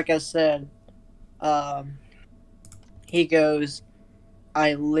 But like I said, he goes,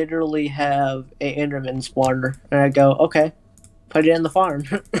 I literally have a Enderman spawner. And I go, okay, put it in the farm.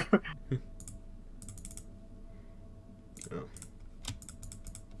 Oh.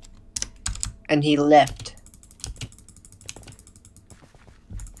 And he left.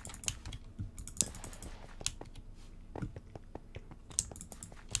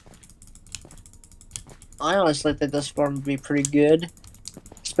 I honestly think this farm would be pretty good.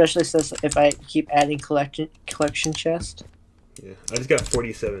 Especially since if I keep adding collection chest. Yeah, I just got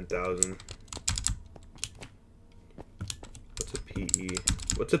 47,000. What's a PE?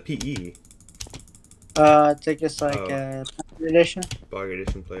 What's a PE? I think it's like a Pocket Edition. Pocket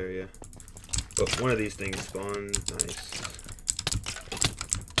Edition player, yeah. But one of these things spawned. Nice.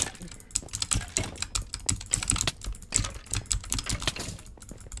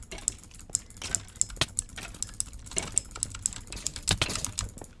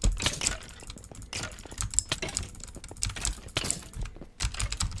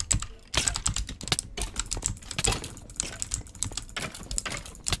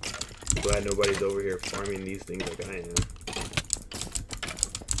 glad nobody's over here farming these things like I am.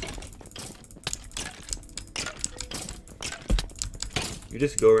 You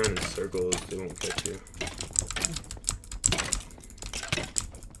just go around in circles, they won't catch you.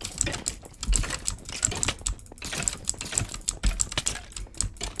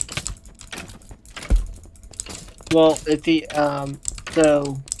 Well, if the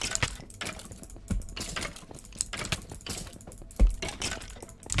so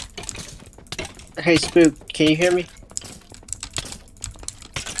hey Spook, can you hear me?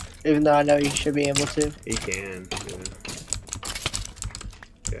 Even though I know you should be able to. He can, yeah.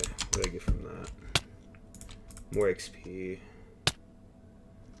 Okay, what do I get from that? More XP.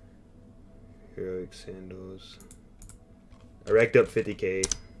 Heroic sandals. I racked up 50k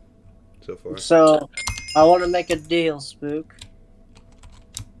so far. So, I want to make a deal, Spook.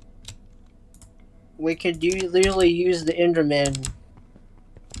 We could literally use the Enderman.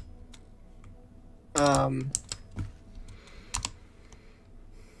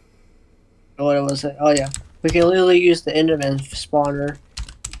 What was it? Oh yeah, we can literally use the Enderman spawner.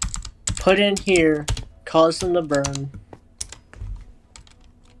 Put in here, cause them to burn,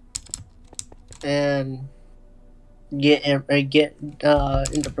 and get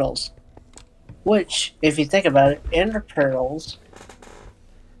Ender pearls. Which, if you think about it, Ender pearls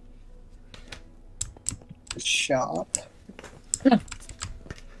shop.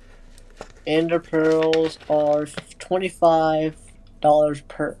 Ender pearls are $25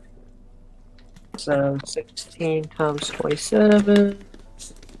 per. So 16 times 27.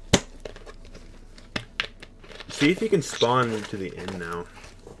 See if you can spawn to the end now.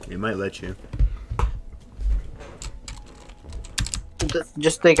 It might let you.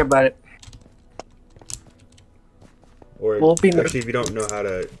 Just think about it. Or We'll be actually, if you don't know how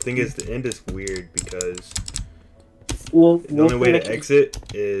to, thing is, the end is weird because the we'll only way to exit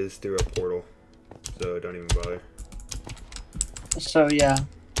is through a portal. So don't even bother. So yeah,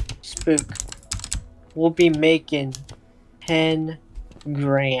 Spook. We'll be making 10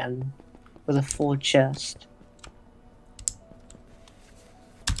 grand with a full chest.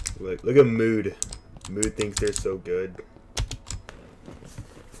 Look at Mood. Mood thinks they're so good.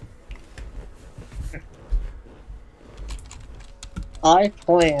 I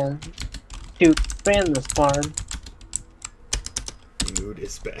plan to expand this farm. Mood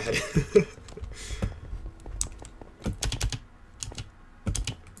is bad.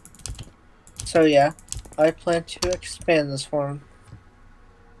 So yeah, I plan to expand this farm.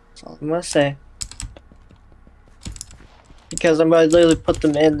 That's all I'm gonna say. Because I'm gonna literally put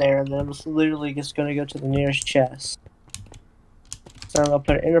them in there, and then I'm just literally just gonna go to the nearest chest. So I'm gonna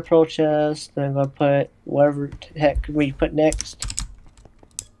put an inner pearl chest, then I'm gonna put whatever the heck we put next.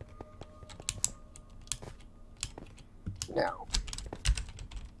 Now.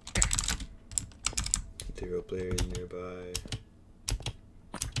 0 players nearby.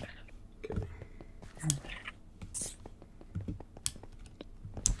 Okay.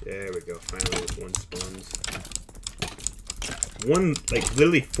 There we go. Finally, one spawns. One, like,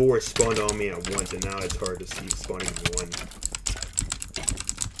 literally 4 spawned on me at once, and now it's hard to see spawning one.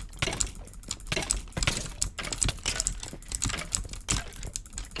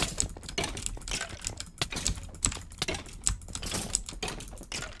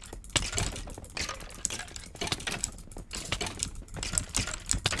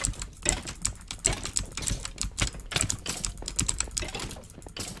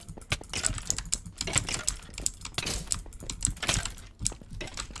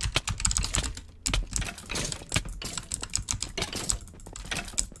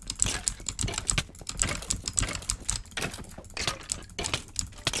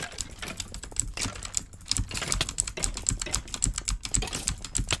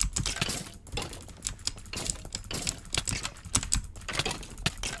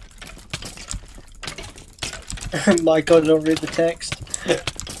 Michael, don't read the text.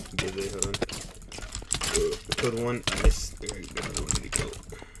 Busy, hold on. Code 1, I missed. There we go. I need to go.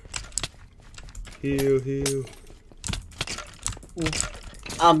 Heal.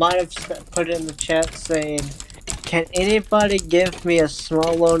 I might have put in the chat saying, "Can anybody give me a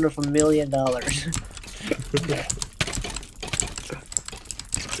small loan of $1 million?" Go away.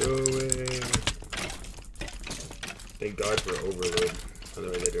 Thank God for overload.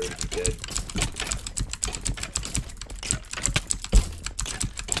 Otherwise, I'd already be dead.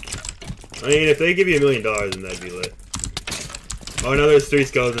 I mean, if they give you $1 million, then that'd be lit. Oh, now there's 3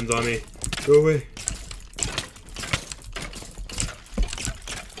 skeletons on me. Go away.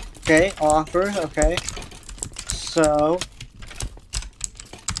 Okay, offer. Okay. So.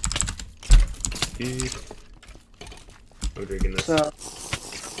 I'm drinking this. So.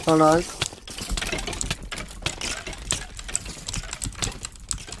 Hold on.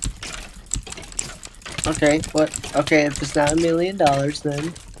 Okay, what? Okay, if it's not $1 million,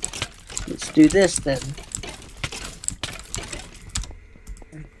 then let's do this then.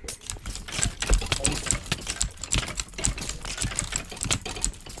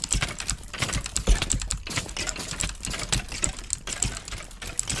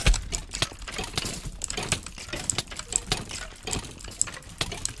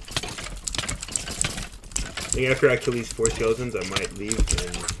 I think after I kill these 4 skeletons, I might leave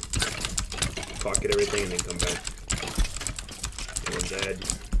and pocket everything and then come back. One's dead.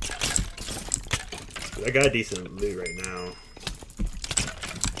 I got a decent loot right now.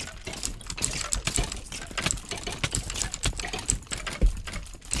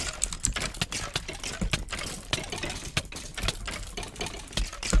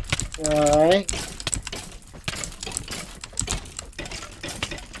 Alright.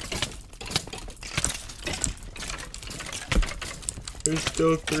 There's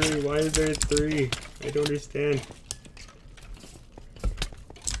still 3. Why is there 3? I don't understand.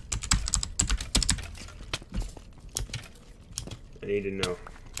 I need to know.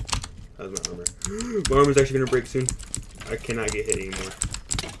 How's my armor? My armor's actually gonna break soon. I cannot get hit anymore.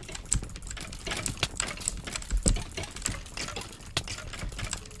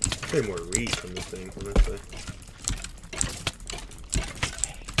 Probably more reach from this thing, honestly.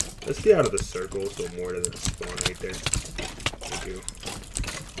 Let's get out of the circle so more doesn't spawn right there. Thank you.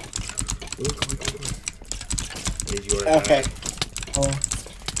 Ooh, come on. Here's your Okay. attack. Well,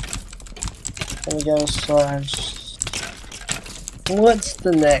 there we go, slash. What's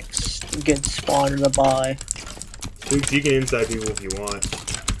the next good spawner to buy? Luke, you can inside people if you want.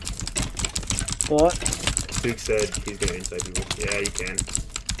 What? Luke said he's gonna inside people. Yeah, you can.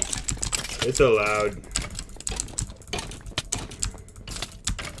 It's allowed.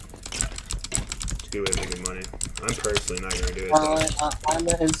 It's a good way of making money. I'm personally not gonna do it. I'm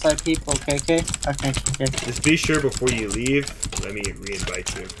the inside people, okay? Okay. Just be sure before you leave, let me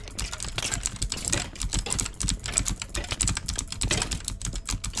re-invite you.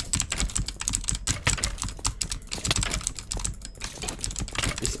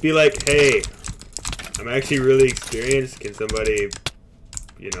 Just be like, hey, I'm actually really experienced. Can somebody,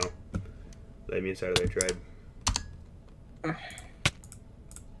 you know, let me inside of their tribe?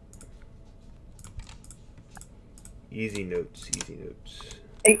 Easy notes, easy notes.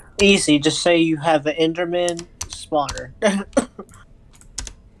 Easy, just say you have an Enderman spawner.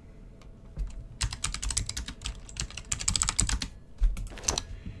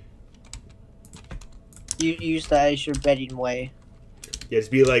 You use that as your betting way. Yeah,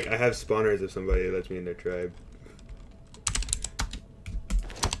 just be like, I have spawners if somebody lets me in their tribe.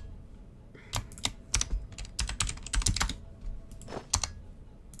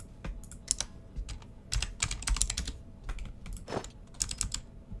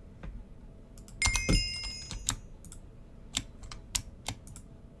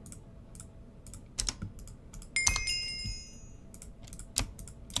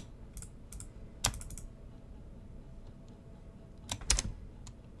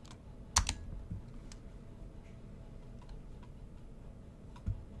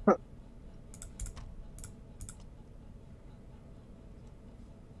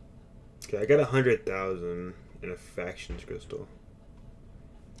 Okay, I got 100,000 in a factions crystal.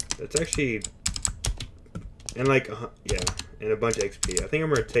 That's actually, and like, yeah, and a bunch of XP. I think I'm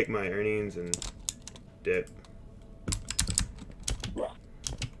gonna take my earnings and dip.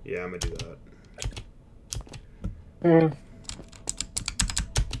 Yeah, I'm gonna do that.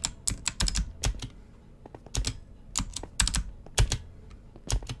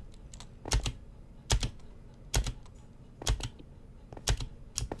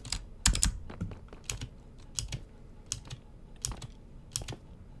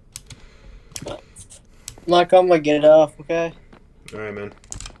 Like, I'm gonna get it off, okay? Alright, man.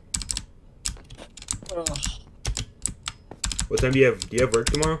 Ugh. What time do you have? Do you have work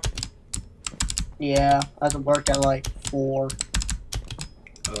tomorrow? Yeah, I have to work at like 4.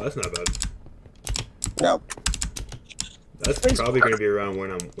 Oh, that's not bad. No. That's probably gonna be around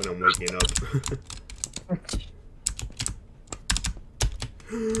when I'm waking up.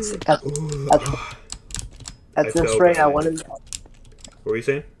 At this rate, I wouldn't. What were you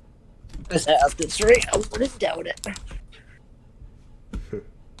saying? I said, at this rate, I wouldn't doubt it.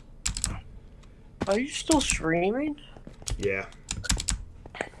 Are you still streaming? Yeah.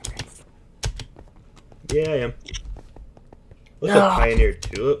 Yeah, I am. What's up, Pioneer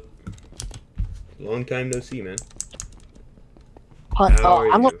Tulip? Long time no see, man. How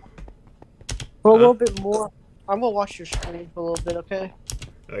are I'm you? for a little bit more. I'm gonna watch your stream for a little bit, okay?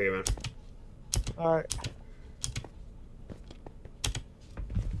 Okay, man. Alright.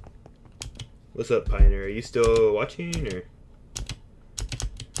 What's up, Pioneer? Are you still watching, or?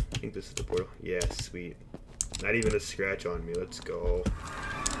 I think this is the portal. Yeah, sweet. Not even a scratch on me. Let's go.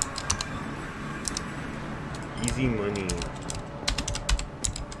 Easy money.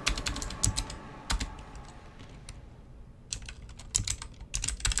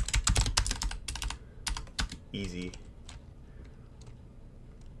 Easy.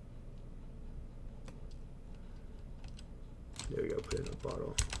 There we go. Put it in a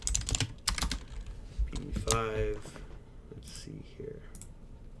bottle. PB5. Let's see here.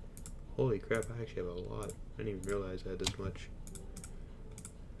 Holy crap, I actually have a lot. I didn't even realize I had this much.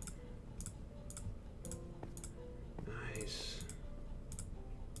 Nice.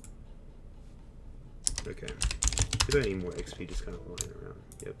 Okay. See if I need more XP just kind of lying around.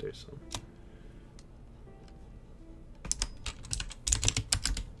 Yep, there's some.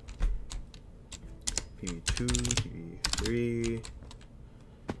 PB2, PB3.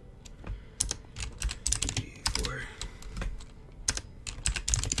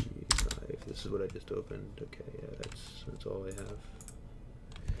 This is what I just opened. Okay, yeah, that's all I have.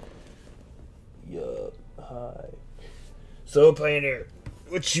 Yup. Hi. So, Pioneer,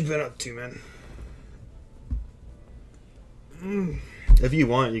 what you been up to, man? If you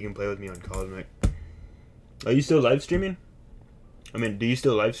want, you can play with me on Cosmic. Are you still live streaming? I mean, do you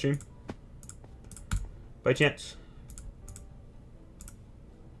still live stream? By chance?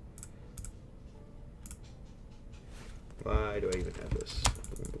 Why do I even have this?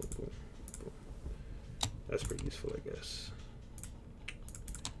 Boom, boom, boom. That's pretty useful, I guess.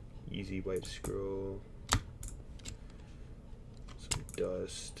 Easy white scroll. Some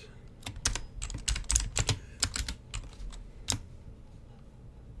dust.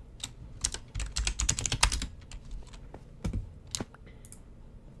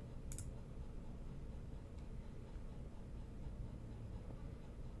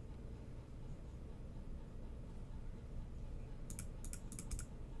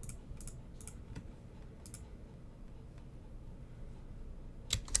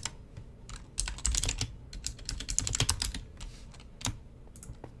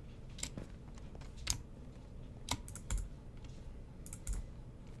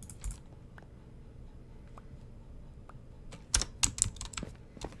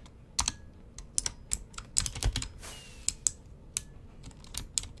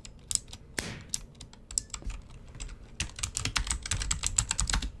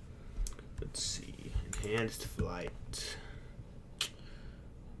 Enhanced flight.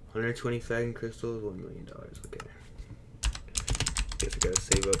 120 faction crystals, $1 million. Okay. Guess I gotta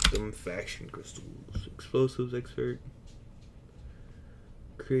save up some faction crystals. Explosives expert.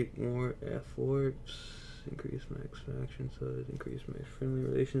 Create more F warps. Increase max faction size. Increase max friendly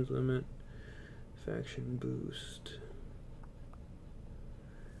relations limit. Faction boost.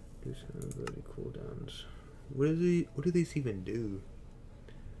 Do some ability cooldowns. What do these even do?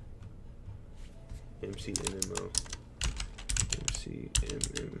 MCMMO.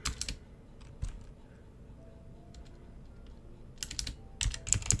 MCMM.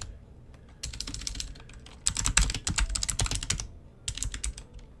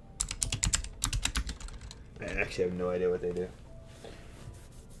 I actually have no idea what they do.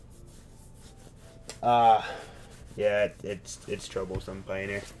 Yeah, it's troublesome,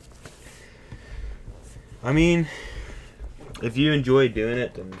 Pioneer. I mean, if you enjoy doing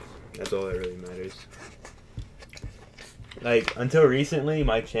it, then that's all that really matters. Like, until recently,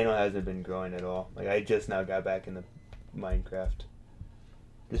 my channel hasn't been growing at all. Like, I just now got back into Minecraft.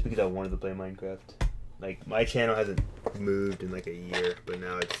 Just because I wanted to play Minecraft. Like, my channel hasn't moved in like a year, but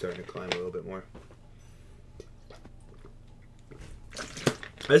now it's starting to climb a little bit more.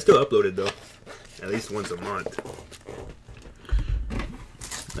 I still upload it, though. At least once a month.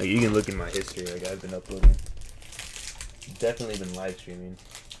 Like, you can look in my history. Like, I've been uploading. Definitely been live streaming.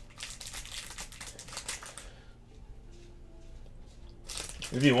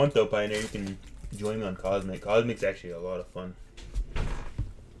 If you want, though, Pioneer, you can join me on Cosmic. Cosmic's actually a lot of fun.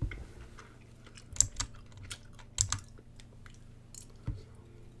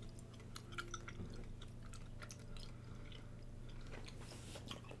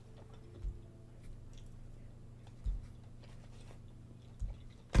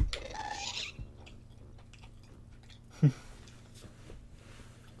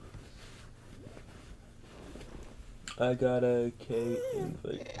 I got a K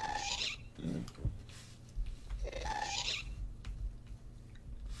invite.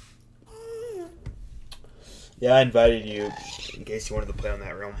 Yeah, I invited you in case you wanted to play on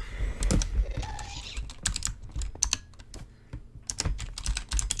that realm.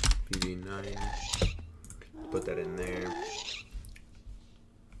 PB9. Put that in there.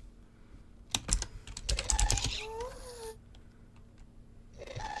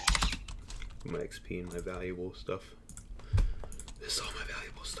 my XP and my valuable stuff. This is all my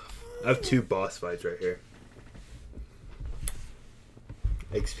valuable stuff. I have 2 boss fights right here.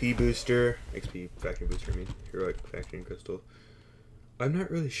 XP booster, XP faction booster, I mean, heroic faction crystal. I'm not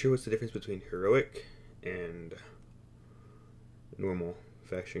really sure what's the difference between heroic and normal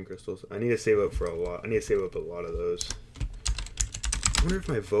faction crystals. I need to save up for a lot. I need to save up a lot of those. I wonder if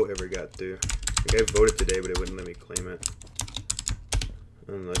my vote ever got through. Like, I voted today, but it wouldn't let me claim it.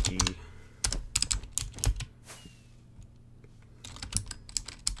 Unlucky.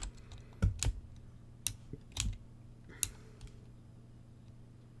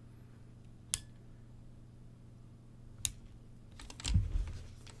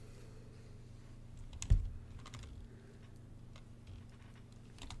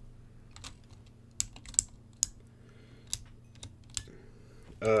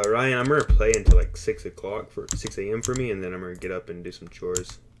 Ryan, I'm gonna play until like 6 o'clock for 6 a.m. for me, and then I'm gonna get up and do some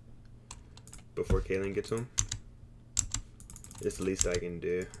chores before Kaylin gets home. It's the least I can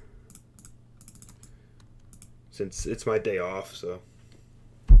do since it's my day off, so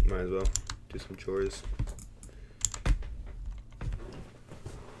might as well do some chores.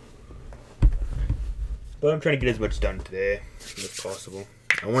 But I'm trying to get as much done today as possible.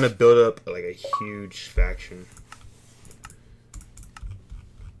 I want to build up like a huge faction,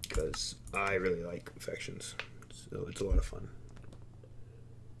 because I really like factions, so it's a lot of fun.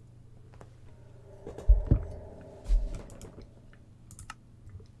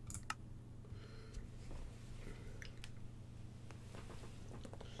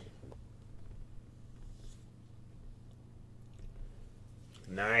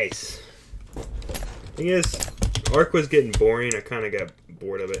 Nice. Thing is, Arc was getting boring. I kind of got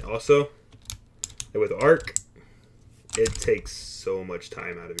bored of it. Also, with Arc, it takes so much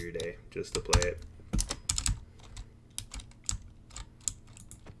time out of your day just to play it.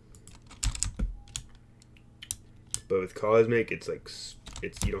 But with Cosmic, it's like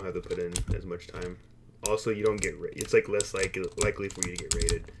you don't have to put in as much time. Also, you don't get it's like less likely for you to get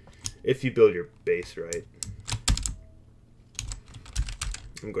raided if you build your base right.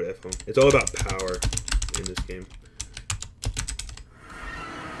 I'm going to F home. It's all about power in this game.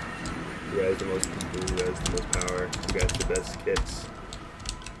 Who has the most people, who has the most power, who got the best kits.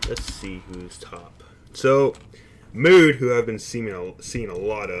 Let's see who's top. So, Mood, who I've been seeing a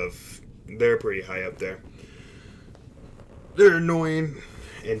lot of, they're pretty high up there. They're annoying.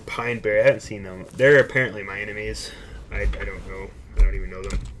 And Pineberry, I haven't seen them. They're apparently my enemies. I don't know. I don't even know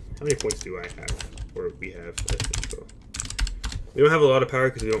them. How many points do I have? Or we have? So. We don't have a lot of power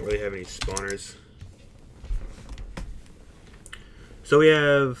because we don't really have any spawners. So we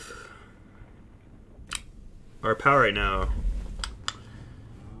have our power right now.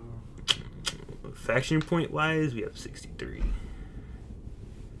 Faction point wise, we have 63.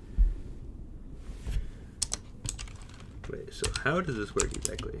 Wait, so how does this work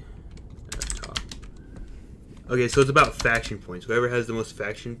exactly? At the top. Okay, so it's about faction points. Whoever has the most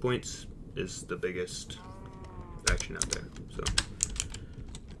faction points is the biggest faction out there.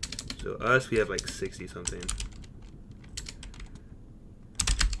 So us, we have like 60 something.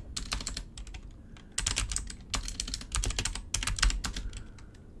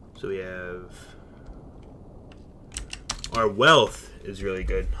 So we have our wealth is really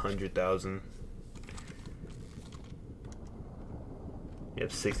good, 100,000. We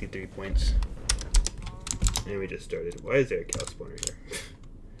have 63 points. And we just started. Why is there a cow spawner here?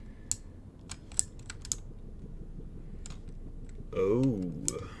 Oh,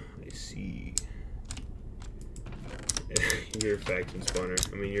 I see. Your faction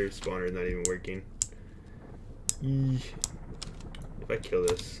spawner. I mean, your spawner is not even working. If I kill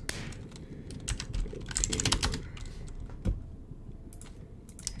this.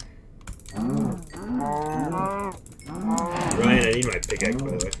 Ryan, I need my pickaxe, by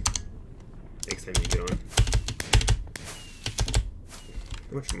the way. Next time you get on.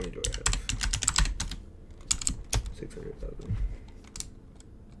 How much money do I have? 600,000.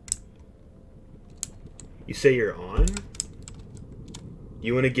 You say you're on?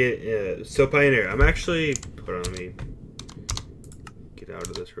 You want to get... so, Pioneer, I'm actually... Hold on, let me get out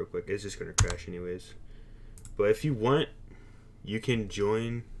of this real quick. It's just going to crash anyways. But if you want, you can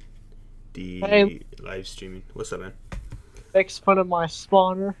join the live streaming. What's up, man? Makes fun of my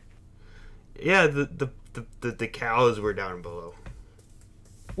spawner. Yeah, the cows were down below.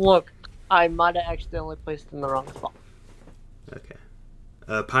 Look, I might have accidentally placed in the wrong spot. Okay.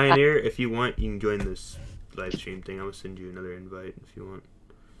 Pioneer, if you want, you can join this live stream thing. I will send you another invite if you want.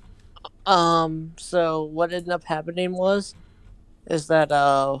 So what ended up happening is that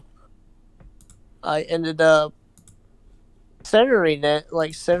I ended up centering it,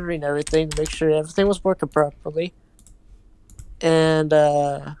 like centering everything to make sure everything was working properly. And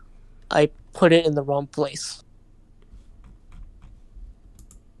I put it in the wrong place.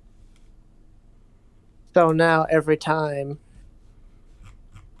 So now every time,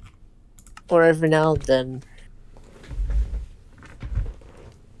 or every now and then,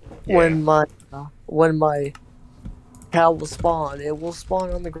 when my cow will spawn, it will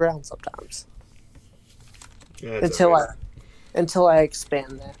spawn on the ground sometimes. Yeah, until I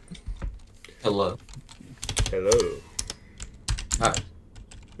expand that. Hello. Hello. Hi.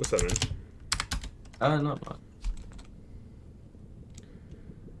 What's up, man? Not much.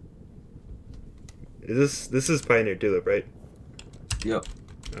 This is Pioneer Tulip, right? Yep.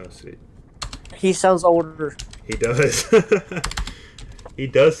 Oh, sweet. He sounds older. He does. He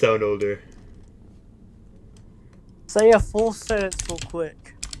does sound older. Say a full sentence real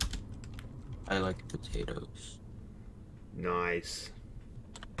quick. I like potatoes. Nice.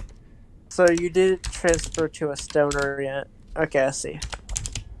 So you didn't transfer to a stoner yet. Okay, I see.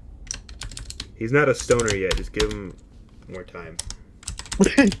 He's not a stoner yet. Just give him more time.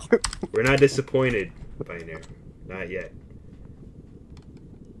 We're not disappointed, Pioneer. Not yet.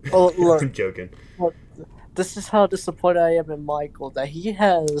 Oh, look. I'm joking. Look, this is how disappointed I am in Michael, that he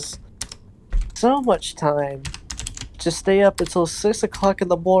has so much time to stay up until 6 o'clock in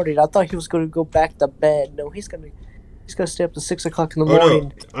the morning. I thought he was going to go back to bed. No, he's gonna stay up to 6 o'clock in the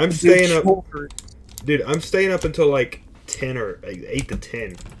morning. No. I'm staying up. Dude, I'm staying up until like 10 or like 8 to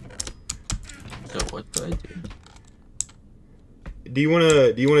 10. So what do I do? Do you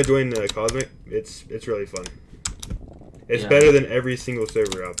wanna join Cosmic? It's really fun. It's Yeah. better than every single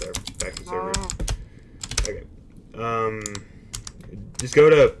server out there. Back to server. Okay.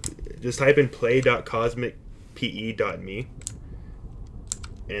 Just type in play.cosmicpe.me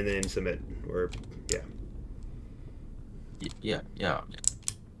and then submit. Or Yeah.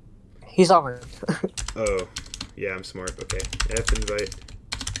 He's on. oh, yeah, I'm smart. Okay. F invite.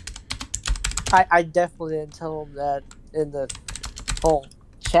 I definitely didn't tell him that in the whole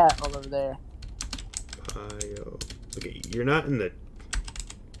chat over there. Pio. Okay, you're not in the.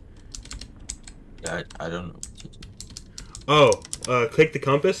 I don't know what to do. Oh, click the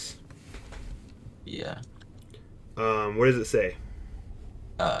compass. Yeah. What does it say?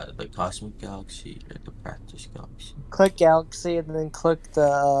 The Cosmic Galaxy or the Practice Galaxy? Click Galaxy and then click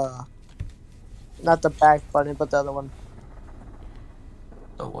the not the back button, but the other one.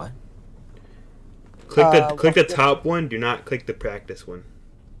 The what? Click the top one. Do not click the practice one.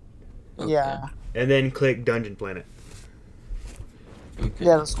 Okay. Yeah. And then click Dungeon Planet. Okay.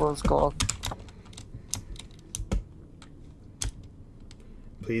 Yeah, that's what it's called.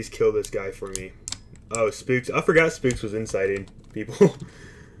 Please kill this guy for me. Oh, Spooks. I forgot Spooks was inciting people.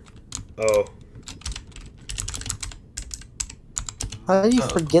 Oh. How do you Oh.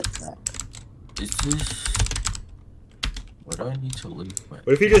 forget that? Is this... What do I need to leave my...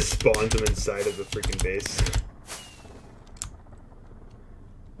 What if he just spawns him inside of the freaking base?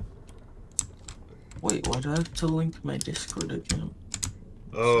 Wait, why do I have to link my Discord account?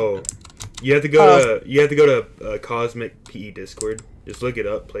 Oh. You have to go to Cosmic PE Discord. Just look it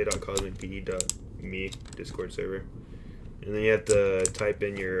up, play.cosmicpe.me Discord server. And then you have to type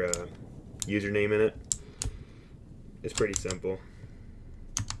in your username in it. It's pretty simple.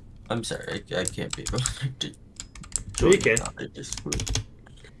 I'm sorry, I can't be able to You can. another Discord.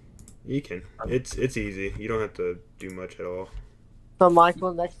 You can. It's easy. You don't have to do much at all. So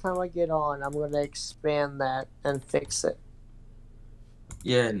Michael, next time I get on, I'm gonna expand that and fix it.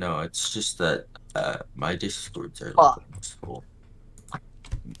 Yeah, no, it's just that my Discords are Fuck. almost full.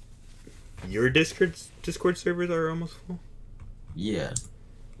 Your Discord servers are almost full? Yeah.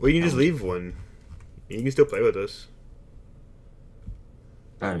 Well, you can just leave one. You can still play with us.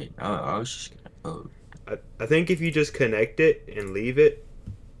 I mean, I was just gonna vote. I think if you just connect it and leave it,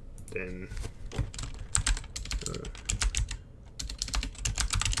 then...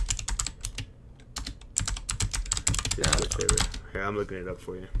 Here, I'm looking it up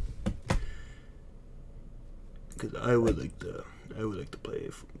for you. Because I would like to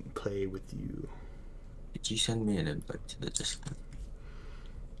play with you. Could you send me an invite to the Discord?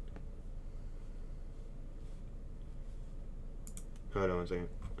 Hold on a second.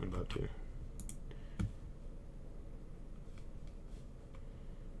 I'm about to.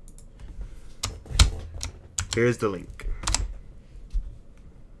 Here's the link.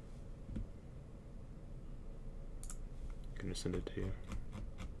 I'm gonna send it to you.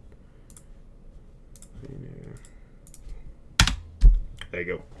 There you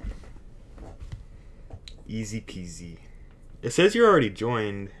go. Easy peasy. It says you're already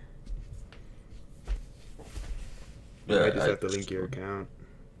joined. You might just I have to link your account.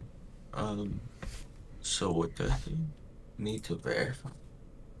 So what do I need to verify?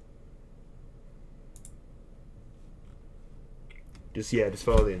 Just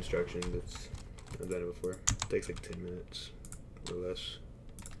follow the instructions. I've done it before. It takes like 10 minutes or less.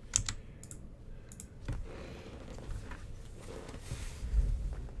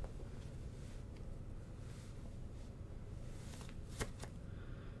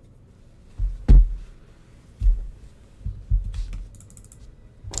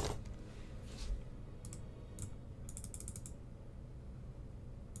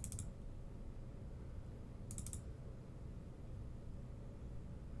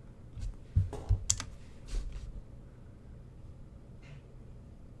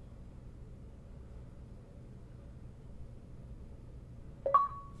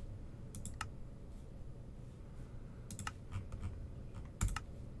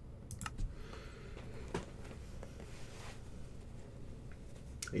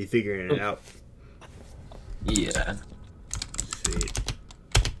 Are you figuring it out? Yeah. Sweet.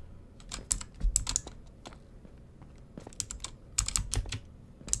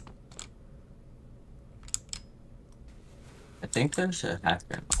 I think there's a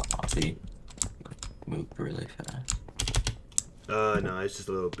hacker in the lobby. Moved really fast. No, it's just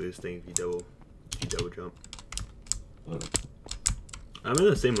a little boost thing if you double jump. I'm in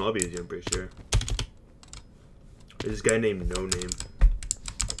the same lobby as you, I'm pretty sure. There's this guy named No Name.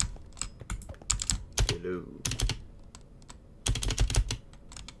 Hello.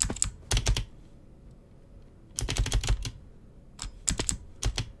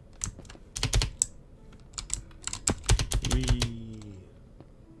 Wee.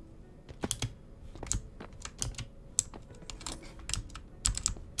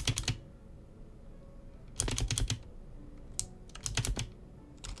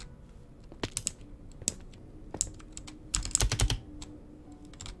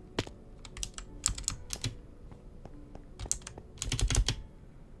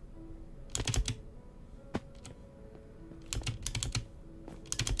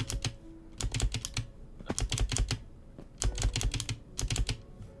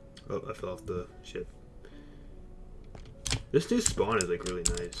 Oh, I fell off the ship. This new spawn is like really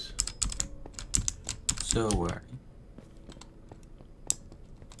nice. So where?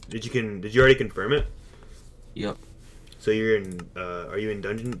 Did you already confirm it? Yep. So you're in are you in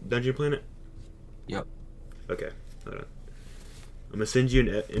Dungeon Planet? Yep. Okay, hold on. I'm gonna send you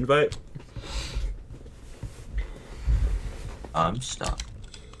an invite. I'm stuck.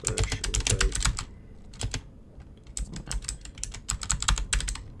 /invite.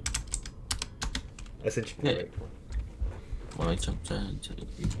 I sent you an Yeah. invite. When I jumped into the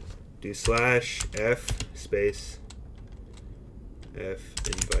Do /F space F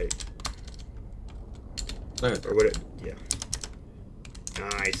invite. there. Or what it, yeah.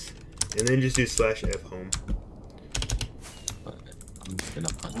 Nice. And then just do /F home. But I'm gonna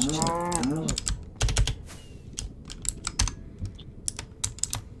punch you.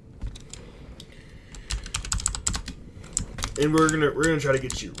 And we're gonna try to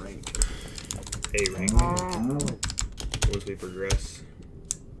get you ranked. A rank. Once we progress.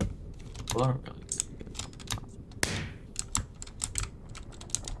 Well,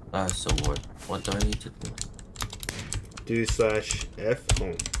 so what do I need to do? Do /F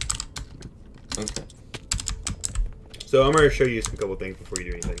home. Okay. So I'm gonna show you a couple things before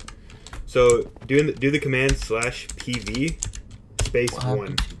you do anything. So do the command /PV space What 1.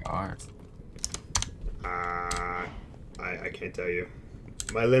 happened to your arm? I can't tell you.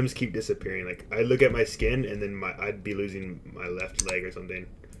 My limbs keep disappearing. Like I look at my skin and then I'd be losing my left leg or something.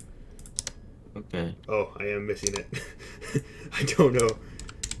 Okay. Oh, I am missing it. I don't know.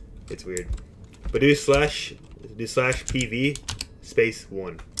 It's weird. But do /PV space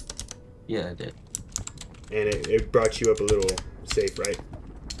 1. Yeah, I did. And it brought you up a little safe, right?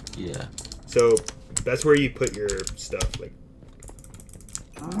 Yeah. So that's where you put your stuff, like,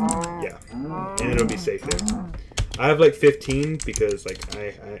 yeah, and it'll be safe there. I have like 15 because like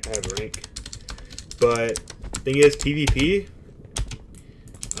I have rank, but thing is PvP,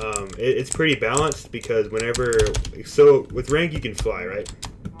 it's pretty balanced because so with rank you can fly, right?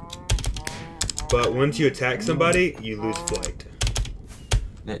 But once you attack somebody, you lose flight.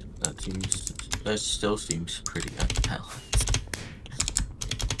 That still seems pretty unbalanced.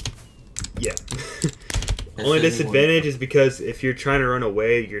 Yeah. Only disadvantage is because if you're trying to run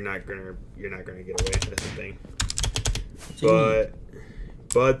away, you're not gonna get away. That's the thing. But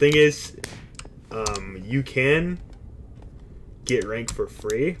thing is, you can get rank for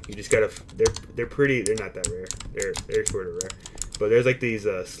free. You just gotta. They're not that rare. They're sort of rare. But there's like these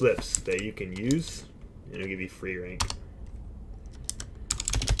slips that you can use, and it'll give you free rank.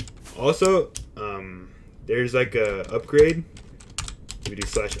 Also, there's like a upgrade. If you do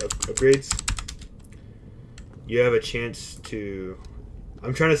 /upgrades, you have a chance to.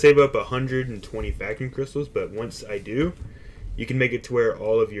 I'm trying to save up 120 vacuum crystals, but once I do, you can make it to where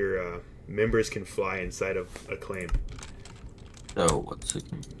all of your members can fly inside of a claim. So what's it?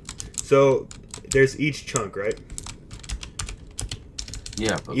 So there's each chunk, right?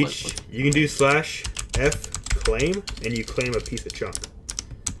 Yeah, but each you can do /F claim, and you claim a piece of chunk.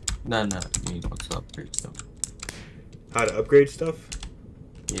 No, I mean what's the upgrade stuff? How to upgrade stuff?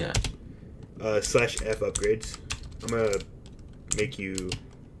 Yeah. /F upgrades. I'm gonna make you.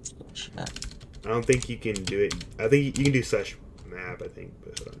 Chat. I don't think you can do it. I think you can do /map. I think,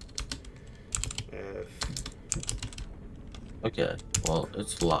 but hold on. F. Okay. Well,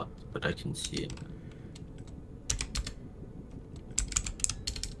 it's locked, but I can see it.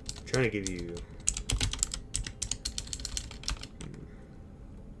 I'm trying to give you.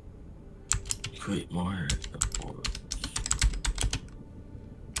 Create more.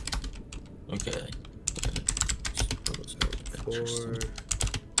 Okay. Four.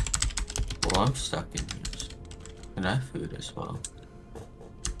 Well, I'm stuck in here. And I have food as well.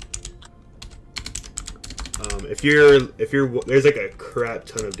 If you're there's like a crap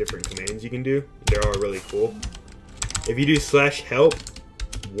ton of different commands you can do. They're all really cool. If you do /help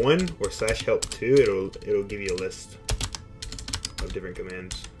 1 or /help 2, it'll give you a list of different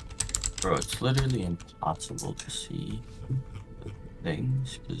commands. Bro, it's literally impossible to see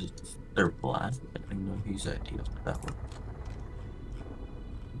things because they're black. I don't know whose idea that one.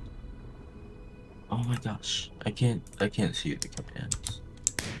 Oh my gosh, I can't see the commands.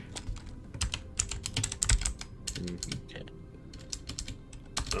 Okay.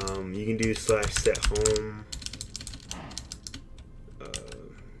 You can do /set_home.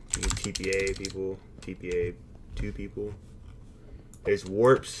 You can TPA people, TPA 2 people. There's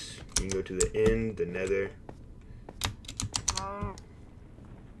warps. You can go to the end, the nether.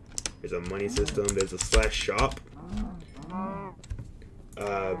 There's a money system. There's a /shop.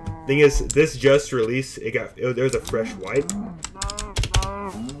 Thing is, this just released. There was a fresh wipe.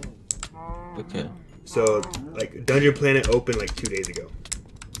 Okay. So, like, Dungeon Planet opened like 2 days ago.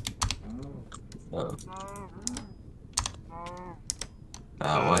 Oh.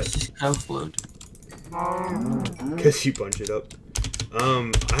 Why is this cow float? Because you punch it up.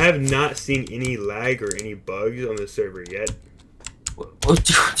 I have not seen any lag or any bugs on the server yet. What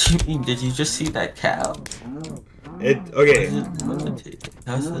do you mean? Did you just see that cow? Okay.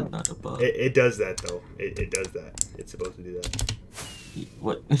 How's that not a bug? It does that though. It does that. It's supposed to do that.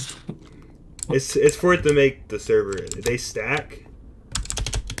 What? It's for it to make the server. They stack.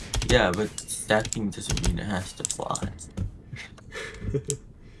 Yeah, but stacking doesn't mean it has to fly.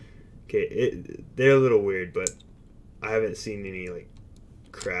 Okay, they're a little weird, but I haven't seen any like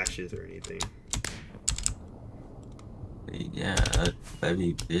crashes or anything. Yeah, I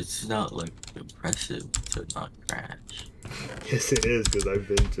mean, it's not like impressive to not crash. Yes, it is, because I've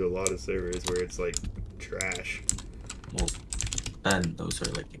been to a lot of servers where it's like trash. Well, then those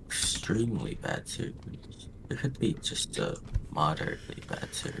are like extremely bad servers. It could be just a moderately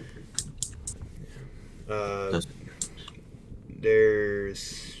bad server.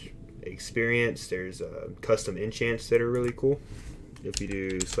 There's experience. There's custom enchants that are really cool. If you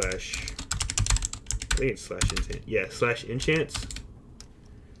do I think it's /enchant. Yeah, /enchants.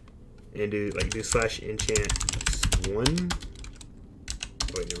 And do /enchants 1.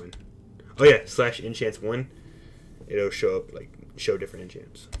 Wait, no one. Oh yeah, /enchants 1. It'll show up show different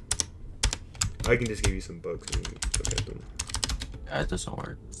enchants. I can just give you some bugs and you look at them. That doesn't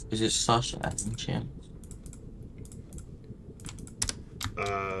work. Is it /enchant?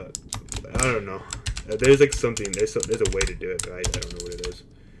 I don't know. There's like something. There's a way to do it, but I don't know what it is.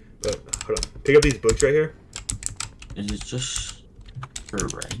 But hold on. Pick up these books right here. Is it just for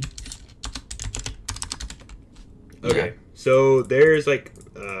rank? Okay. Yeah. So there's like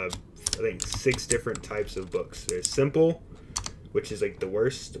I think 6 different types of books. There's simple, which is like the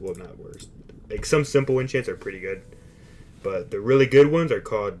worst. Well, not worst. Like some simple enchants are pretty good, but the really good ones are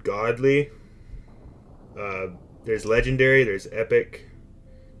called godly. There's legendary. There's epic.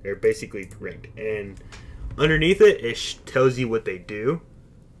 They're basically ranked, and underneath it tells you what they do.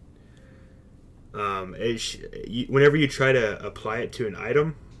 Whenever you try to apply it to an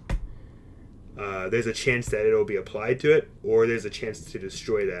item, there's a chance that it'll be applied to it, or there's a chance to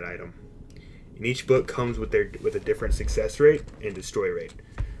destroy that item. And each book comes with a different success rate and destroy rate.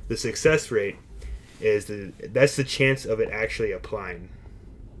 The success rate that's the chance of it actually applying.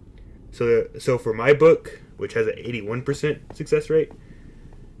 So for my book, which has an 81% success rate,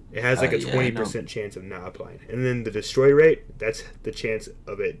 It has like a Yeah, 20% chance of not applying. And then the destroy rate, that's the chance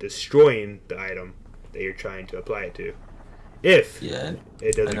of it destroying the item that you're trying to apply it to. If Yeah,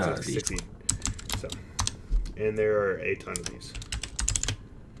 it I doesn't know succeed. So, and there are a ton of these.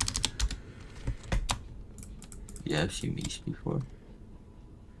 yeah, I've seen these before.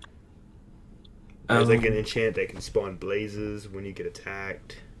 There's like an enchant that can spawn blazes when you get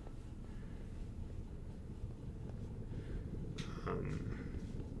attacked.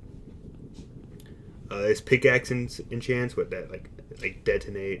 There's pickaxe enchants with that like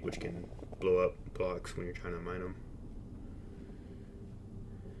detonate, which can blow up blocks when you're trying to mine them.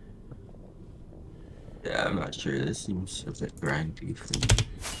 Yeah, I'm not sure. This seems a bit grindy for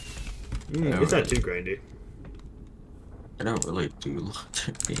me. It's not too grindy. I don't really do lots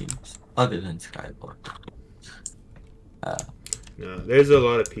of games other than Skyblock. No, there's a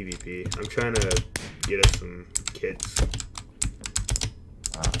lot of PvP. I'm trying to get us some kits.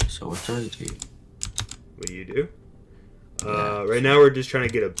 So what do I do? What do you do? Yeah, right now we're just trying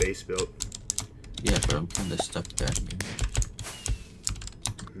to get a base built. Yeah, but I'm kind of stuck down here.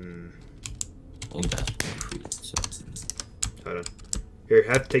 I think that's more food. So. Hold on. Here,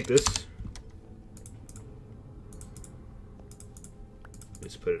 take this.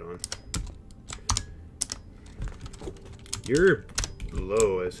 Just put it on. You're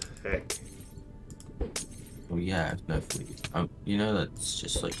low as heck. Oh yeah, I have no food. You know that's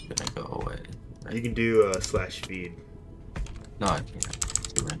just like gonna go away. Right? You can do slash feed. No, I can't.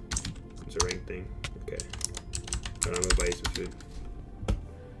 It's a rank. It's a rank thing. Okay. Hold on, I'm gonna buy you some food.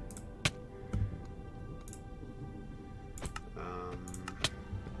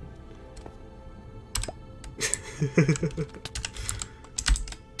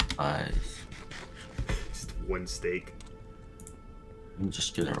 Nice. Just one steak. I'm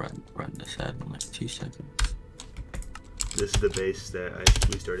just gonna run this ad in like 2 seconds. This is the base that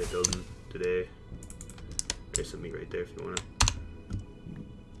we started building today. There's some meat right there if you wanna.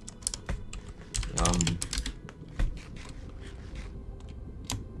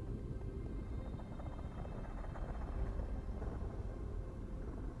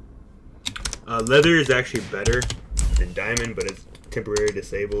 Leather is actually better than diamond, but it's temporarily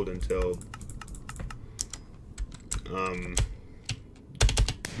disabled until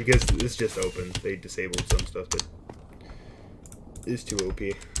because it's just open. They disabled some stuff that is too OP.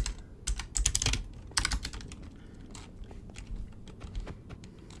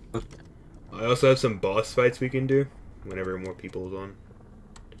 Okay. I also have some boss fights we can do whenever more people is on.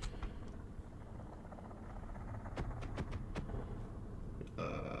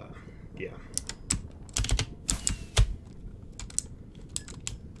 Yeah.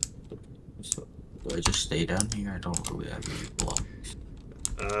 So, do I just stay down here? I don't really have any blocks.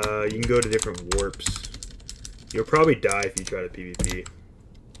 You can go to different warps. You'll probably die if you try to PvP.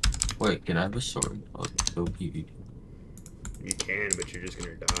 Wait, can I have a sword? I'll go PvP. You can, but you're just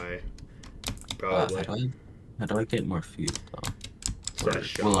gonna die. Probably. How do I get more food though? Slash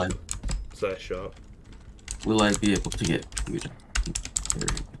shop. Slash shop. Will I be able to get food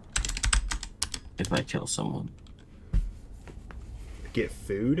if I kill someone? Get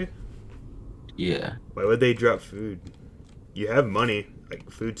food? Yeah. Why would they drop food? You have money. Like,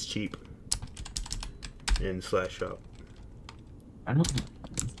 food's cheap. In slash shop. I don't know.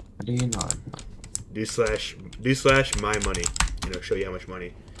 How do you know? Do slash my money. You know, show you how much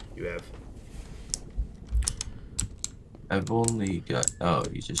money you have. I've only got. Oh,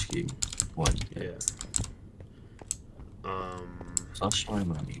 you just gave me one. Yeah. Slash my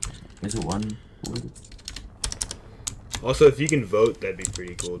money. Is it one? Also, if you can vote, that'd be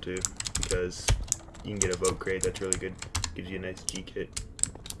pretty cool too. Because you can get a vote crate. That's really good. Gives you a nice G kit.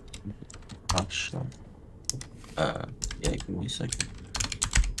 Oh, sure. Yeah, give me a second.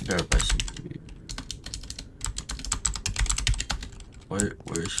 Gotta buy some food.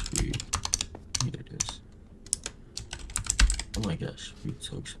 Where's food? Here it is. Oh my gosh, food's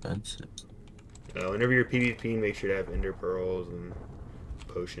so expensive. Whenever you're PvP, make sure to have ender pearls and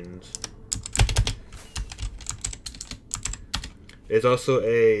potions. There's also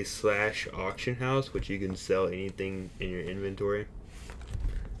a slash auction house, which you can sell anything in your inventory.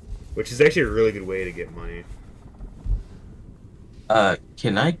 Which is actually a really good way to get money.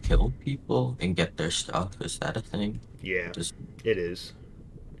 Can I kill people and get their stuff? Is that a thing? Yeah, it is.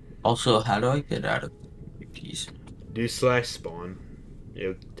 Also, how do I get out of PvPs? Do slash spawn.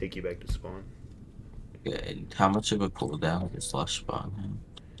 It'll take you back to spawn. Yeah, and how much of a cooldown is slash spawn?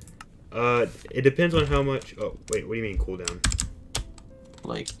 It depends on how much. Oh, wait, what do you mean cooldown?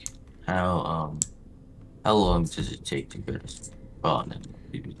 Like, how long does it take to get a spawn in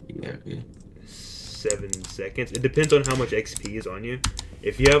PvP area? 7 seconds. It depends on how much XP is on you.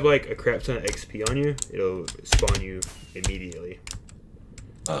 If you have like a crap ton of XP on you, it'll spawn you immediately.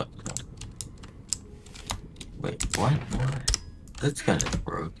 Wait, what? That's kind of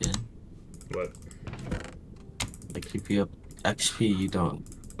broken. What? Like if you have XP, you don't.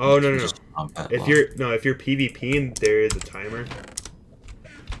 Oh you no can no just no! combat If long. you're PvPing, there is a timer.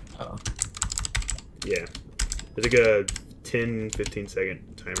 Oh. Yeah, there's like a 10-15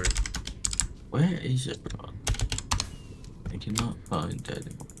 second timer. Where is it, bro? I cannot find that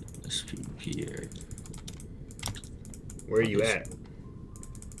in this PvP area. Where are you at?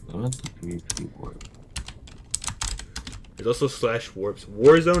 I'm at the PvP warp. There's also slash warps.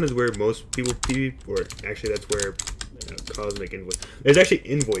 Warzone is where most people PvP, or actually that's where Cosmic Invoice. There's actually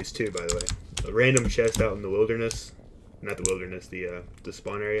Invoice too, by the way. A random chest out in the wilderness. Not the wilderness, the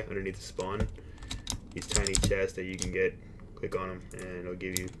spawn area underneath the spawn. These tiny chests that you can get. Click on them and it'll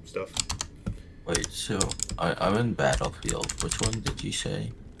give you stuff. Wait, so I'm in Battlefield. Which one did you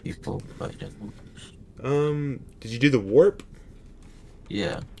say people fight in? Did you do the warp?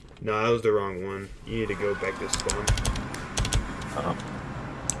 Yeah. No, that was the wrong one. You need to go back to spawn. Oh.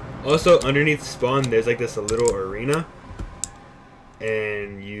 Also, underneath spawn, there's like this little arena,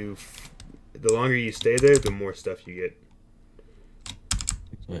 and the longer you stay there, the more stuff you get.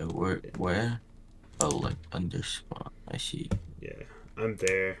 Okay, where? Oh, like under spawn. I see. Yeah, I'm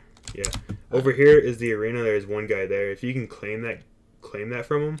there. Yeah, over here is the arena. There's one guy there. If you can claim that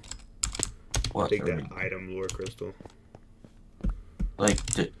from him, What take arena? that item lore crystal. Like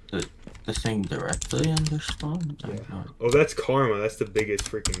the thing directly under spawn? Yeah. Oh, that's Karma. That's the biggest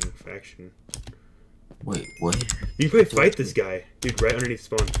freaking faction. Wait, what? You can probably fight this guy, dude, right underneath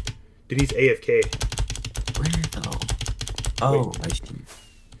spawn. Dude, he's AFK. Where though? Oh, I see.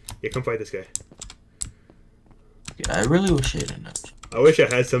 Yeah, come fight this guy. Yeah, I really wish I didn't know. I wish I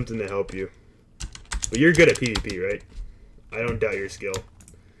had something to help you. But you're good at PvP, right? I don't doubt your skill.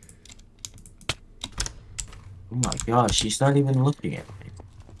 Oh my gosh, she's not even looking at me.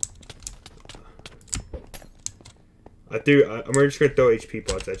 I'm just gonna throw HP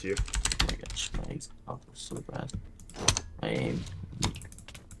pots at you. Oh my gosh, my health is so bad. My aim.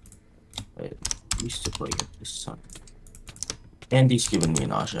 I used to play at this time. Andy's giving me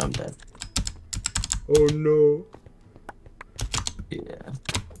nausea, I'm dead. Oh no. Yeah.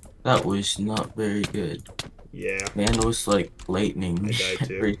 That was not very good. Yeah. Man, it was like lightning I died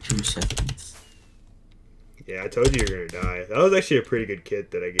too. every 2 seconds. Yeah, I told you were gonna die. That was actually a pretty good kit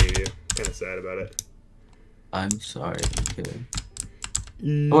that I gave you. Kinda sad about it. I'm sorry, kid.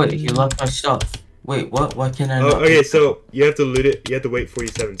 Oh, wait, you left my stuff. Wait, what? Why can't I Oh, not okay, pick so you have to loot it. You have to wait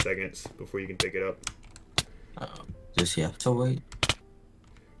 47 seconds before you can pick it up. Does he have to wait?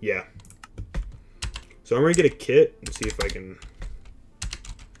 Yeah. So I'm gonna get a kit and see if I can...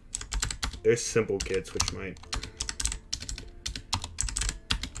 There's simple kits, which might...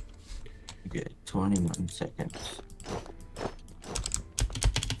 Okay, 21 seconds.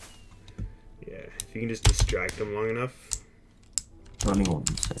 Yeah, if you can just distract them long enough. 21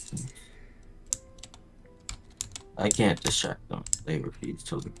 seconds. I can't distract them. They refuse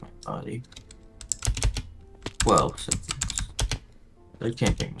to leave my body. 12 seconds. They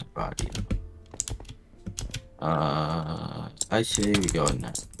can't take my body. I say we go in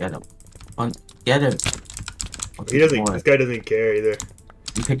there. Get him. Get him. He doesn't. This guy doesn't care either.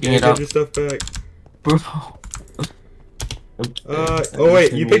 I'm picking Yeah, it up. get your stuff back. Bro. Oh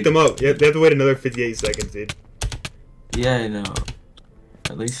wait, you picked them up. Yeah, they have to wait another 58 seconds, dude. Yeah, I know.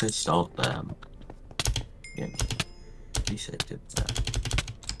 At least I stalled them. Yeah. At least I did that.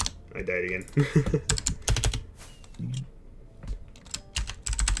 I died again.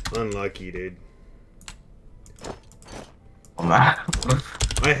 Unlucky, dude. Oh my.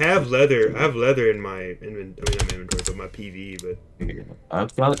 I have leather. I have leather in my inventory. I mean, not my inventory, but my PV. But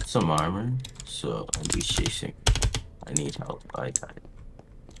I've got some armor, so I'm just chasing. I need help. I got it.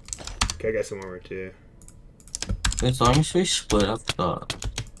 okay, I got some armor too. As long as we split up the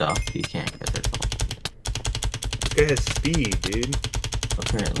stuff, you can't get it all. This guy has speed, dude.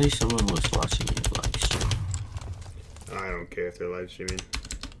 Apparently, someone was watching you live stream. I don't care if they're live streaming.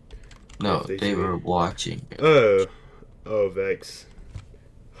 No, If they they were stream. watching. Oh, Vex.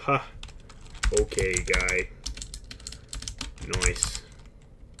 Ha. Okay, guy. Nice.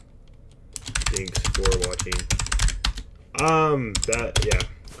 Thanks for watching. Yeah.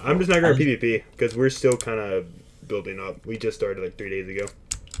 I'm just not gonna PvP because we're still kind of building up. We just started like 3 days ago.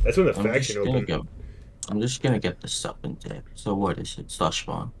 That's when the faction opened. I'm just gonna get this stuff in there. So what is it? Slash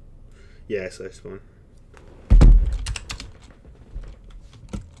spawn. Yeah, slash spawn.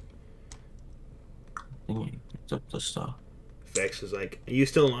 I think I picked up the stuff. Vex was like, "Are you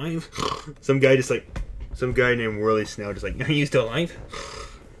still alive?" Some guy just like Some guy named Whirly Snow just like, are you still alive?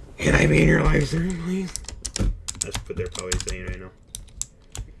 Can I be in your live stream, please? That's what they're probably saying right now.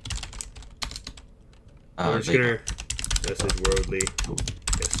 I'm just gonna message Worldly.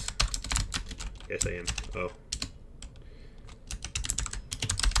 Yes. Yes, I am. Oh.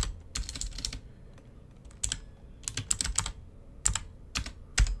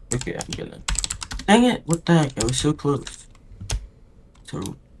 Okay, I'm gonna. Dang it! What the heck? I was so close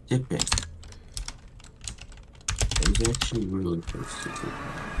to dipping. I was actually really close to dipping.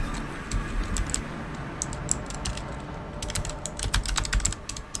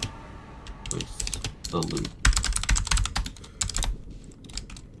 With the loot.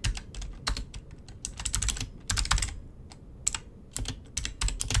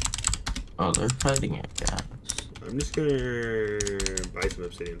 Oh, they're fighting at gas. I'm just gonna buy some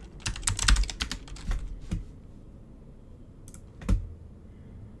obsidian.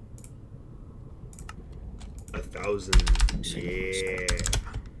 $1,000. Yeah.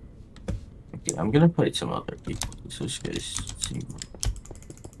 Okay, I'm gonna fight some other people. So you guys see.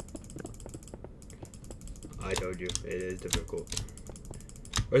 I told you, it is difficult.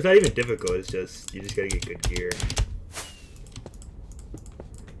 Or it's not even difficult, it's just, you just gotta get good gear.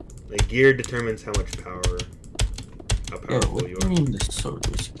 Like, gear determines how much power, how powerful you What do are. you mean this sword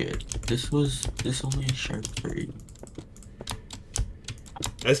was good? This only a sharp 3.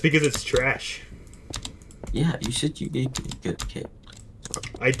 That's because it's trash. Yeah, you said you gave me a good kit.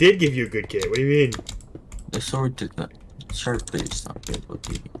 I did give you a good kit, what do you mean? The sword did not. Sharp 3 is not good. What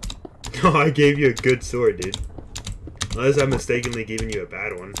do you mean? No, I gave you a good sword, dude. Unless I'm mistakenly giving you a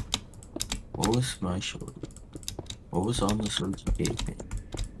bad one. What was my sword? What was on the sword you gave me?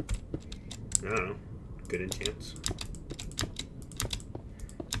 I don't know. Good enchants.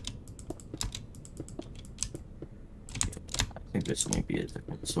 I think this might be a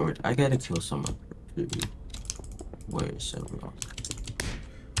different sword. I gotta kill someone to where's everyone?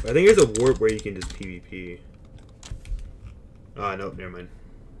 I think there's a warp where you can just PvP. Ah, nope, never mind.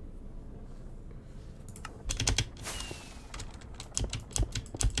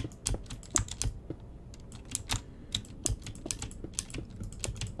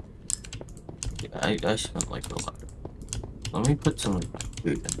 I spent like a lot. Let me put some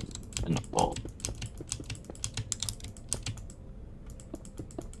food in the vault.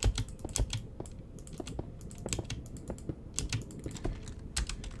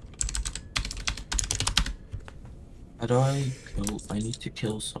 How do I kill? I need to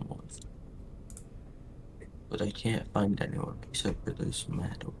kill someone. But I can't find anyone except for those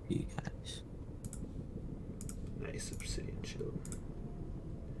mad OP guys. Nice obsidian shield.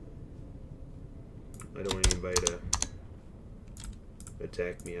 I don't want anybody to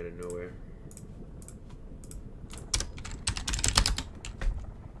attack me out of nowhere.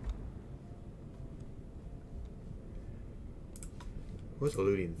 What's a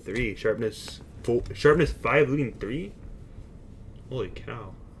looting 3? Sharpness 4, sharpness 5, looting 3? Holy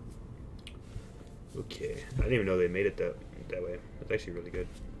cow. Okay. I didn't even know they made it that way. That's actually really good.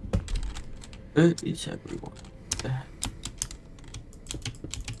 It is everyone.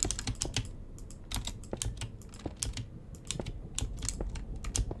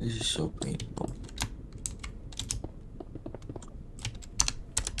 This is so painful.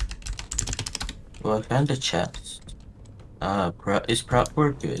 Well, I found a chest. Is prop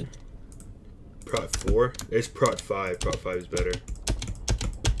 4 good? Prot 4? It's Prot 5. Prot 5 is better.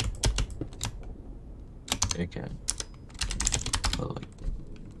 Okay. But like,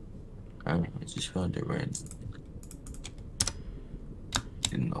 I don't know, I just found it random.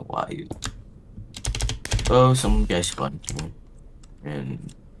 Didn't know why. Oh, some guy spawned to me.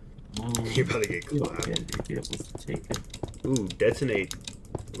 And You're about to get clapped. you'll be able to take it. Ooh, detonate.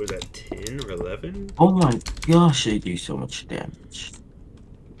 Was that 10 or 11? Oh my gosh, they do so much damage.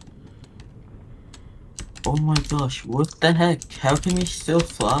 Oh my gosh, what the heck? How can he still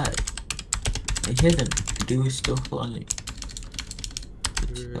fly? I hit him. The dude is still flying.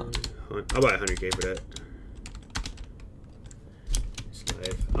 I'll buy 100k for that.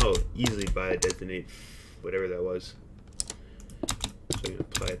 I'll easily buy a detonate, whatever that was. So I'm gonna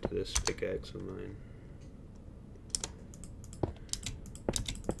apply it to this pickaxe of mine.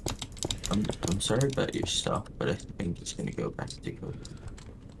 I'm sorry about your stuff, but I think it's gonna go back to go.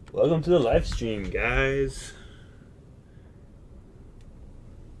 Welcome to the live stream, guys.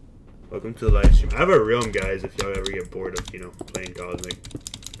 Welcome to the live stream. I have a realm, guys, if y'all ever get bored of, playing Cosmic.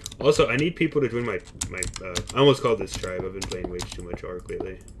 Also, I need people to join my I almost called this tribe. I've been playing way too much Ark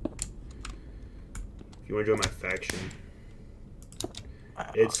lately. If you want to join my faction,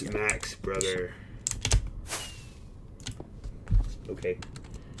 it's Max, brother. Okay.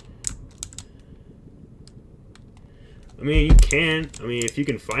 I mean, you can. I mean, if you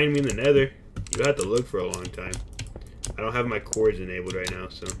can find me in the nether, you have to look for a long time. I don't have my cords enabled right now,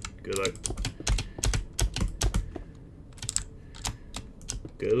 so good luck.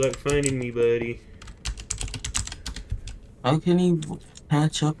 Good luck finding me, buddy. How can he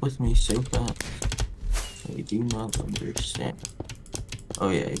catch up with me so fast? I do not understand. Oh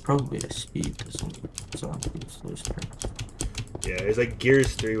yeah, he probably has speed, doesn't he? So I'm useless. Yeah, there's like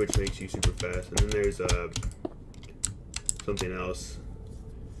Gears 3, which makes you super fast, and then there's something else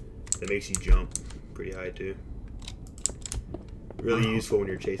that makes you jump pretty high too. Really useful when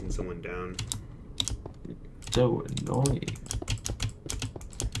you're chasing someone down. So annoying.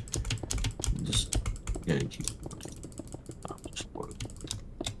 Just gotta keep.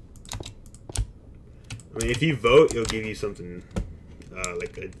 I mean, if you vote, it'll give you something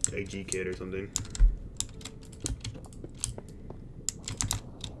like a G kit or something.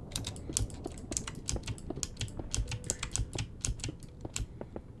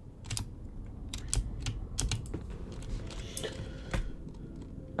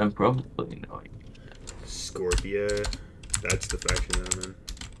 I'm probably annoying. Scorpia, that's the faction that I'm in.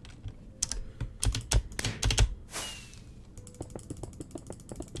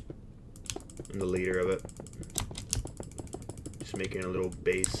 I'm the leader of it. Just making a little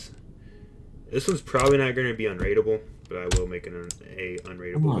base. This one's probably not going to be unraidable, but I will make an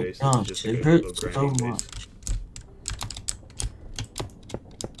unraidable base. Oh my gosh, just it like a little hurts so grinding much. base.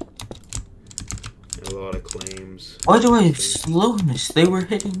 A lot of claims. Why do I have slowness? They were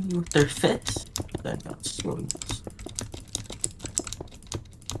hitting me with their fists. That got slowness.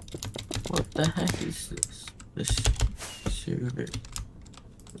 What the heck is this? This server.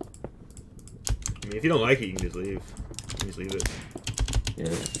 I mean, if you don't like it, you can just leave. You can just leave it.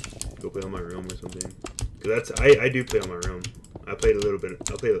 Yeah. Go play on my room or something. Cause that's I do play on my room. I played a little bit.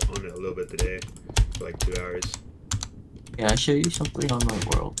 I played on it a little bit today, for like 2 hours. Yeah, I show you something on my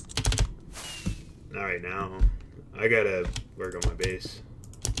world. Not right now. I gotta work on my base.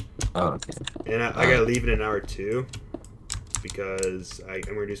 Oh, okay. And I gotta leave in an hour too, because I'm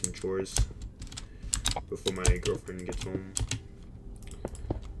gonna do some chores before my girlfriend gets home.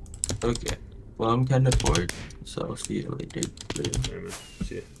 Okay. Well, I'm kind of bored, so I'll see you later. Alright, man.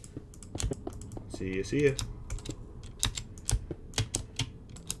 See ya. See ya. See ya.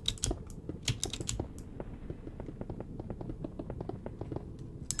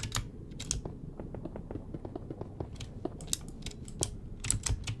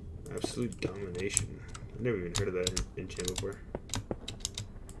 Absolute domination. I've never even heard of that in chat before.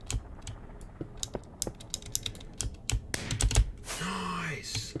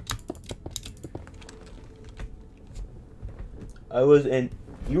 Nice. I was in.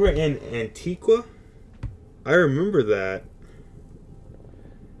 You were in Antigua? I remember that.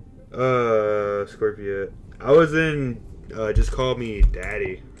 Scorpia. I was in. Just Call Me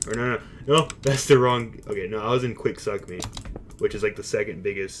Daddy. Or no, that's the wrong. Okay, no, I was in Quick Suck Me, which is like the second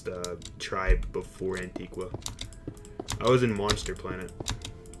biggest tribe before Antigua. I was in Monster Planet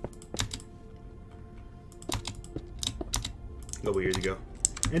a couple years ago.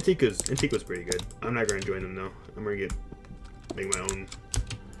 Antigua's pretty good. I'm not gonna join them though. I'm gonna make my own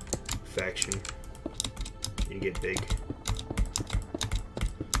faction and get big.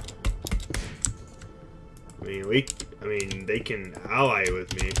 I mean, they can ally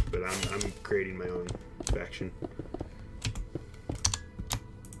with me, but I'm creating my own faction.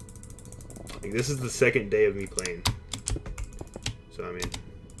 Like, this is the second day of me playing, so I mean,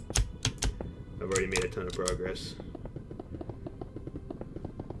 I've already made a ton of progress.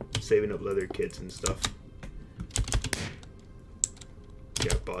 Saving up leather kits and stuff.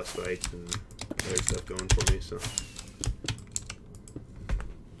 Got boss fights and other stuff going for me, so.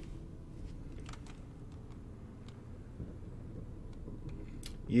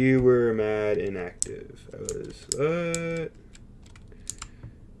 You were mad inactive. I was, what?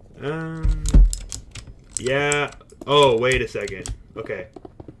 Yeah. Oh, wait a second. Okay.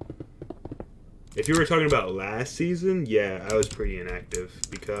 If you were talking about last season, yeah, I was pretty inactive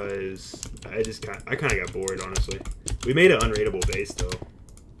because I kind of got bored, honestly. We made an unraidable base, though.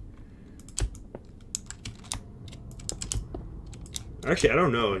 Actually, I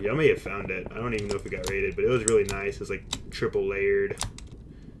don't know. Y'all may have found it. I don't even know if it got raided, but it was really nice. It was like triple layered.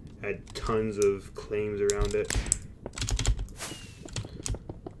 Had tons of claims around it.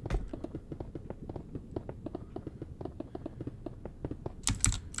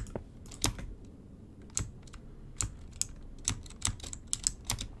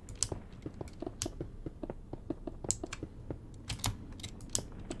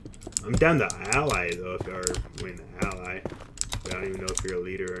 I'm down to ally though if you are winning the ally. But I don't even know if you're a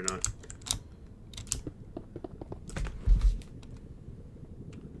leader or not.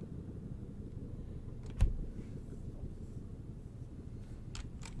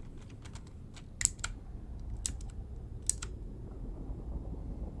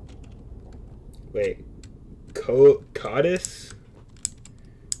 Wait. Codis?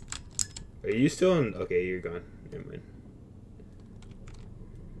 Are you still in? Okay, you're gone. Never mind.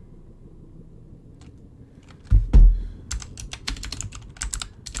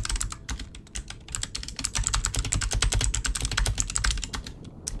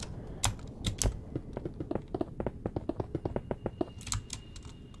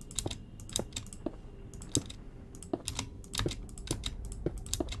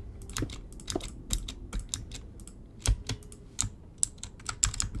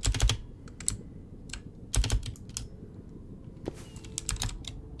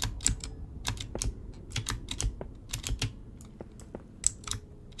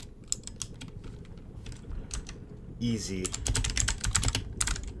 Easy.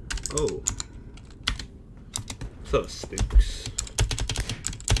 Oh. What's up, spooks?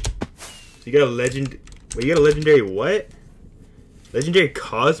 So you got a legend. Wait, you got a legendary what? Legendary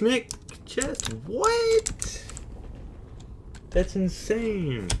Cosmic chest? What? That's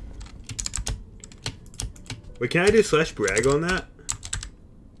insane. Wait, can I do slash brag on that?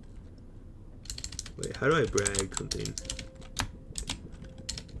 Wait, how do I brag something?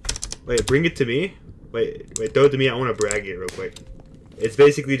 Wait, bring it to me? Wait, throw it to me. I want to brag it real quick. It's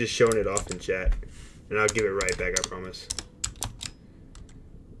basically just showing it off in chat. And I'll give it right back, I promise.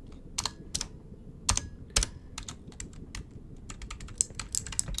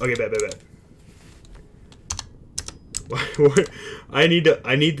 Okay, bet. What? I need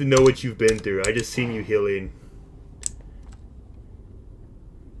to know what you've been through. I just seen you healing.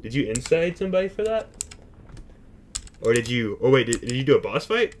 Did you inside somebody for that? Or did you... Oh wait, did you do a boss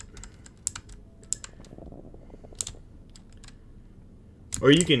fight? Or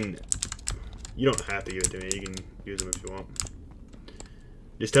you can... You don't have to give it to me. You can use them if you want.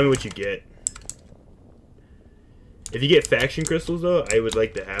 Just tell me what you get. If you get faction crystals, though, I would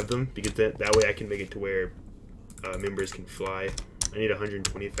like to have them. Because that way I can make it to where members can fly. I need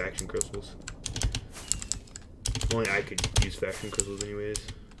 120 faction crystals. Only I could use faction crystals anyways.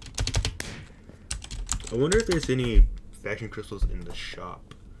 I wonder if there's any faction crystals in the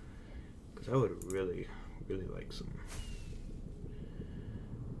shop. Because I would really, really like some.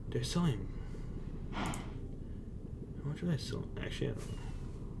 They're selling. How much are they selling? Actually, I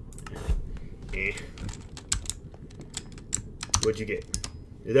don't know. Eh. What'd you get?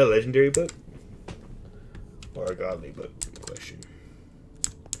 Is that a legendary book? Or a godly book? Question.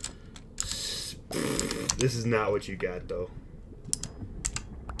 This is not what you got, though.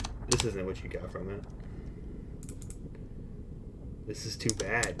 This isn't what you got from it. This is too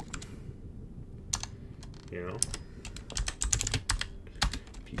bad. You know?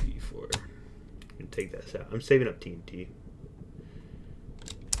 PV4. I'm gonna take that out. I'm saving up TNT.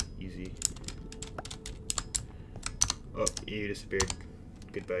 Easy. Oh, you disappeared.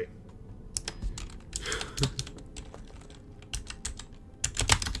 Goodbye.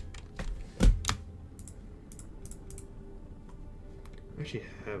 I actually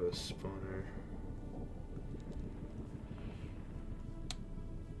have a spawner.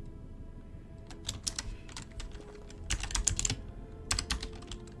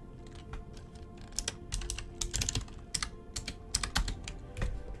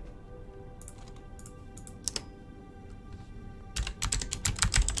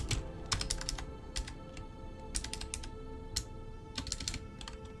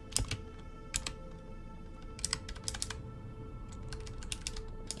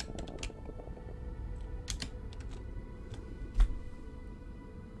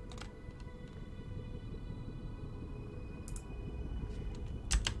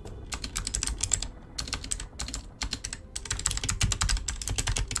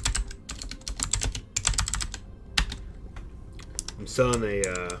 I'm selling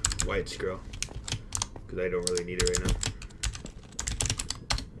a white scroll because I don't really need it right now.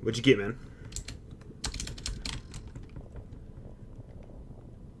 What'd you get, man?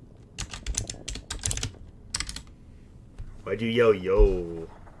 Why'd you yell yo?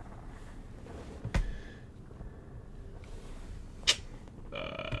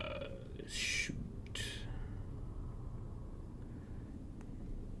 Shoot.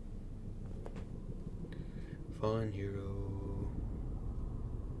 Fallen hero.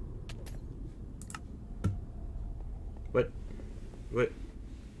 What?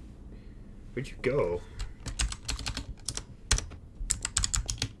 Where'd you go?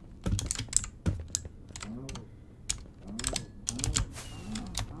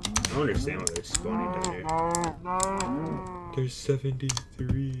 I don't understand why they're spawning down here. There's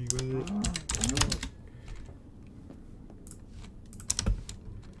 73 with it.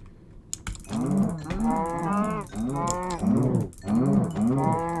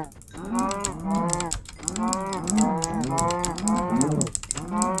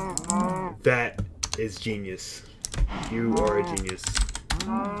 That is genius. You are a genius.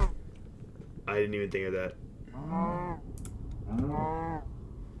 I didn't even think of that.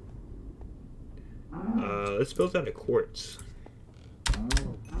 Let's build out of quartz.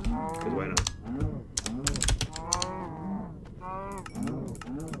 Because why not?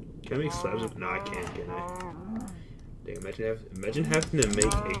 Can I make slabs of? No, I can't, can I? Dang, imagine having to make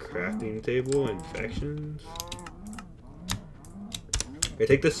a crafting table in factions. Okay,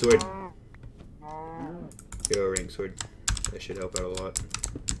 take the sword. Go rank sword. That should help out a lot.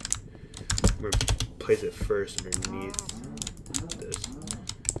 I'm gonna place it first underneath this.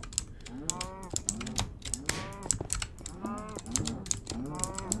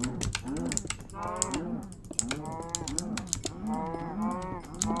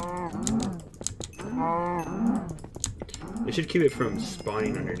 It should keep it from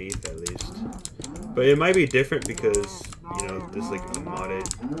spawning underneath at least. But it might be different because, you know, this is like a modded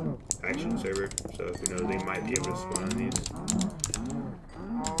action server. So who knows, they might be able to spawn on these.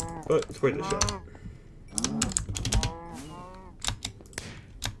 But it's worth a shot.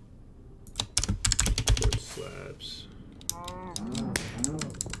 Quartz slabs.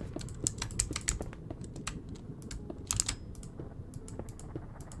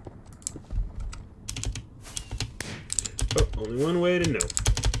 Oh, only one way to know.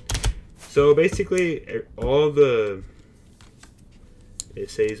 So basically, all the... It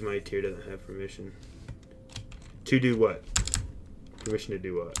says my tier doesn't have permission. To do what? Permission to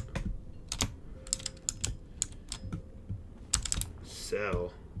do what?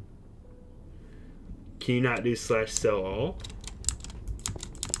 Sell. Can you not do /sell all?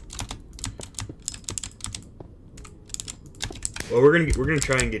 Well, we're gonna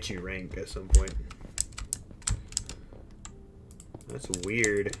try and get you rank at some point. That's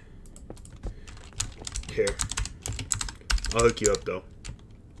weird. Here. I'll hook you up though.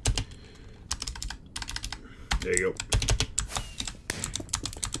 There you go.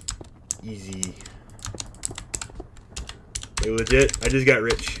 Easy. Hey, legit, I just got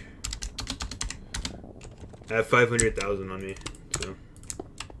rich. I have 500,000 on me, so.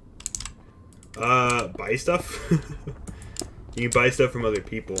 Buy stuff? You can buy stuff from other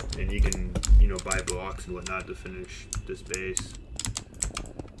people, and you can, you know, buy blocks and whatnot to finish this base.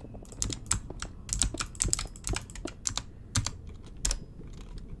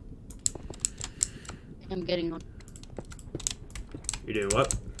 I'm getting on. You doing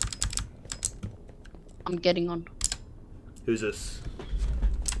what? I'm getting on. Who's this?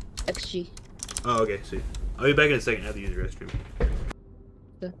 XG. Oh, okay, sweet. I'll be back in a second. I have to use the restroom.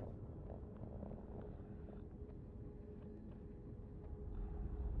 Okay.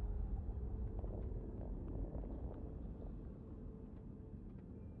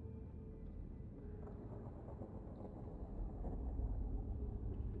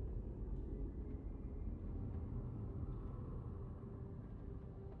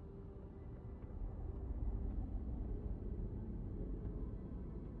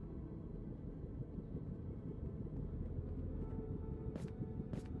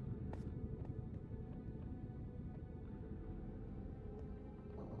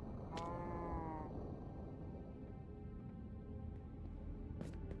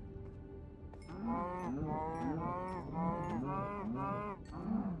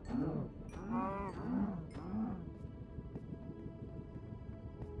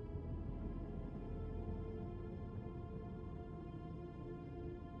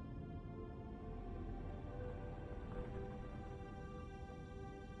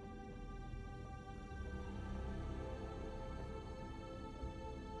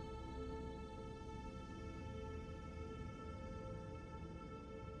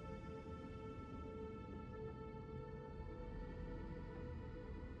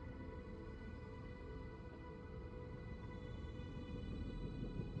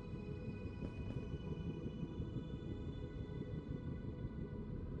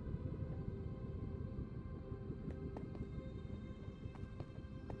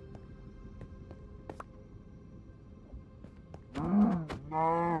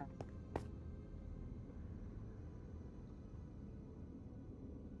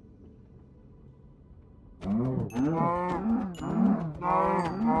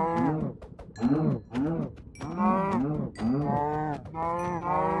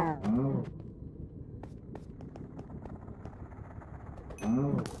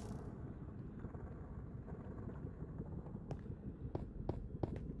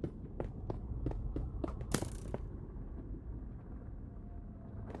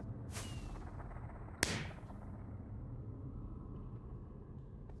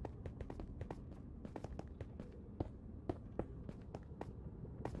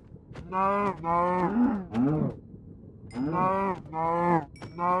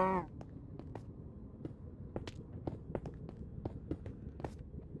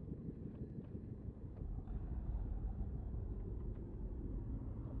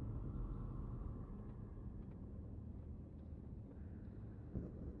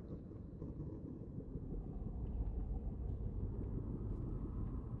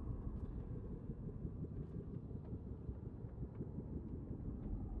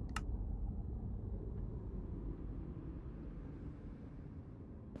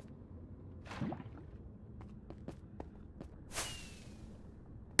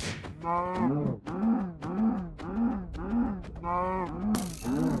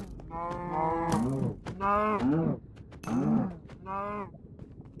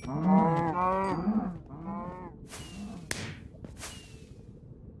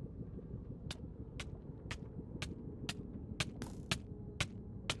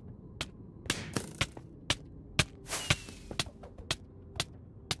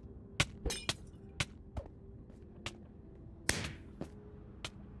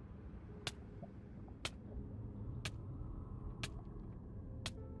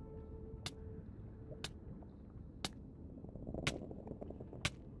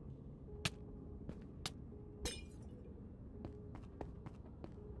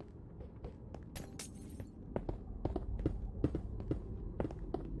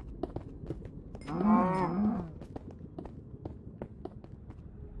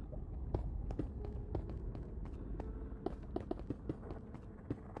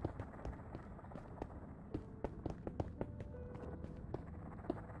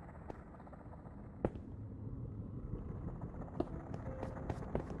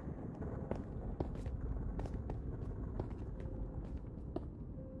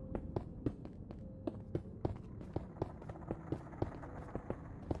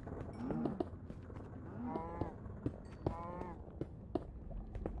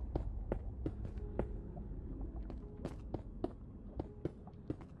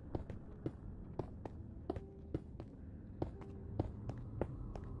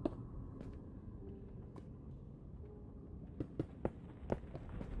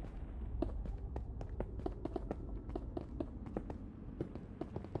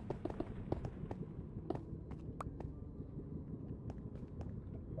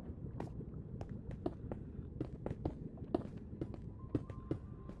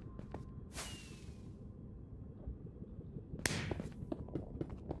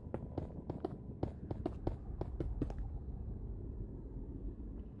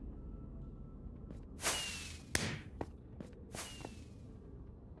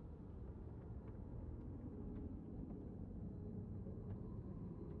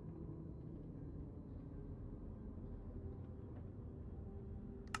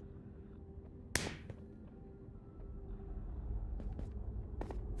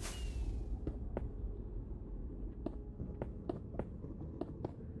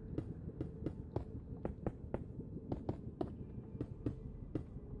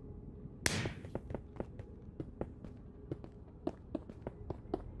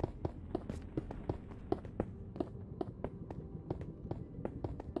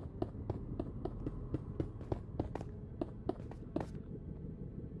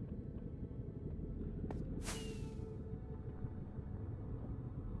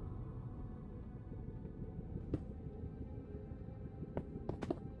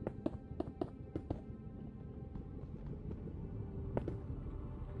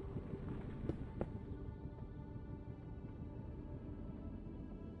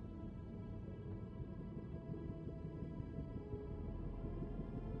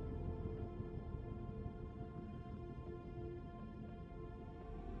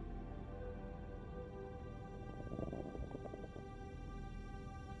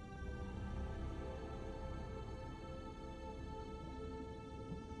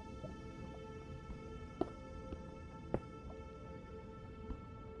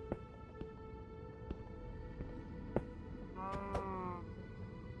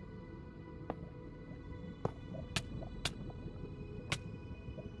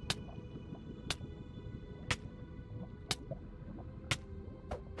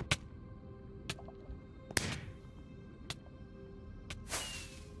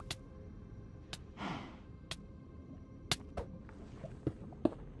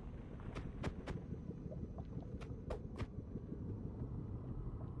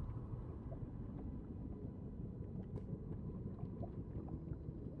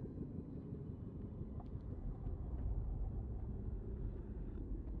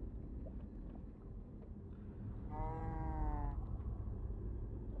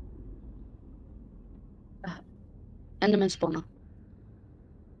 Enderman spawner.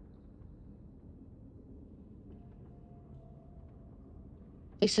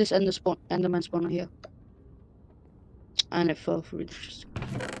 It's this Enderman spawner here. And it fell through the chest.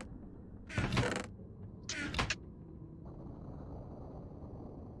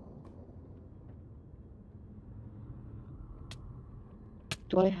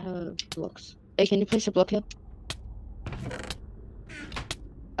 Do I have blocks? Hey, can you place a block here?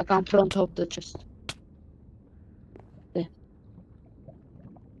 I can't put on top of the chest. There.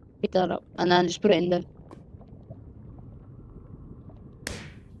 Pick that up and then just put it in there.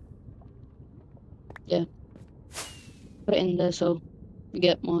 Yeah. Put it in there so you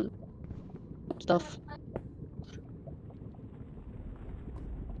get more stuff.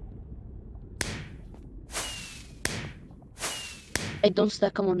 Hey, don't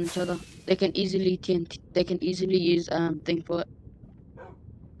stack them on each other. They can easily TNT. They can easily use thing for it.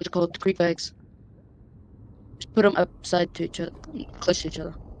 It's called creep eggs. Just put them upside to each other, close to each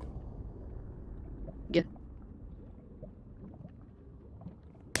other. Yeah.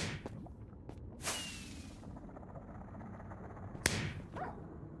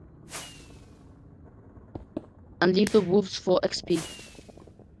 And leave the wolves for XP.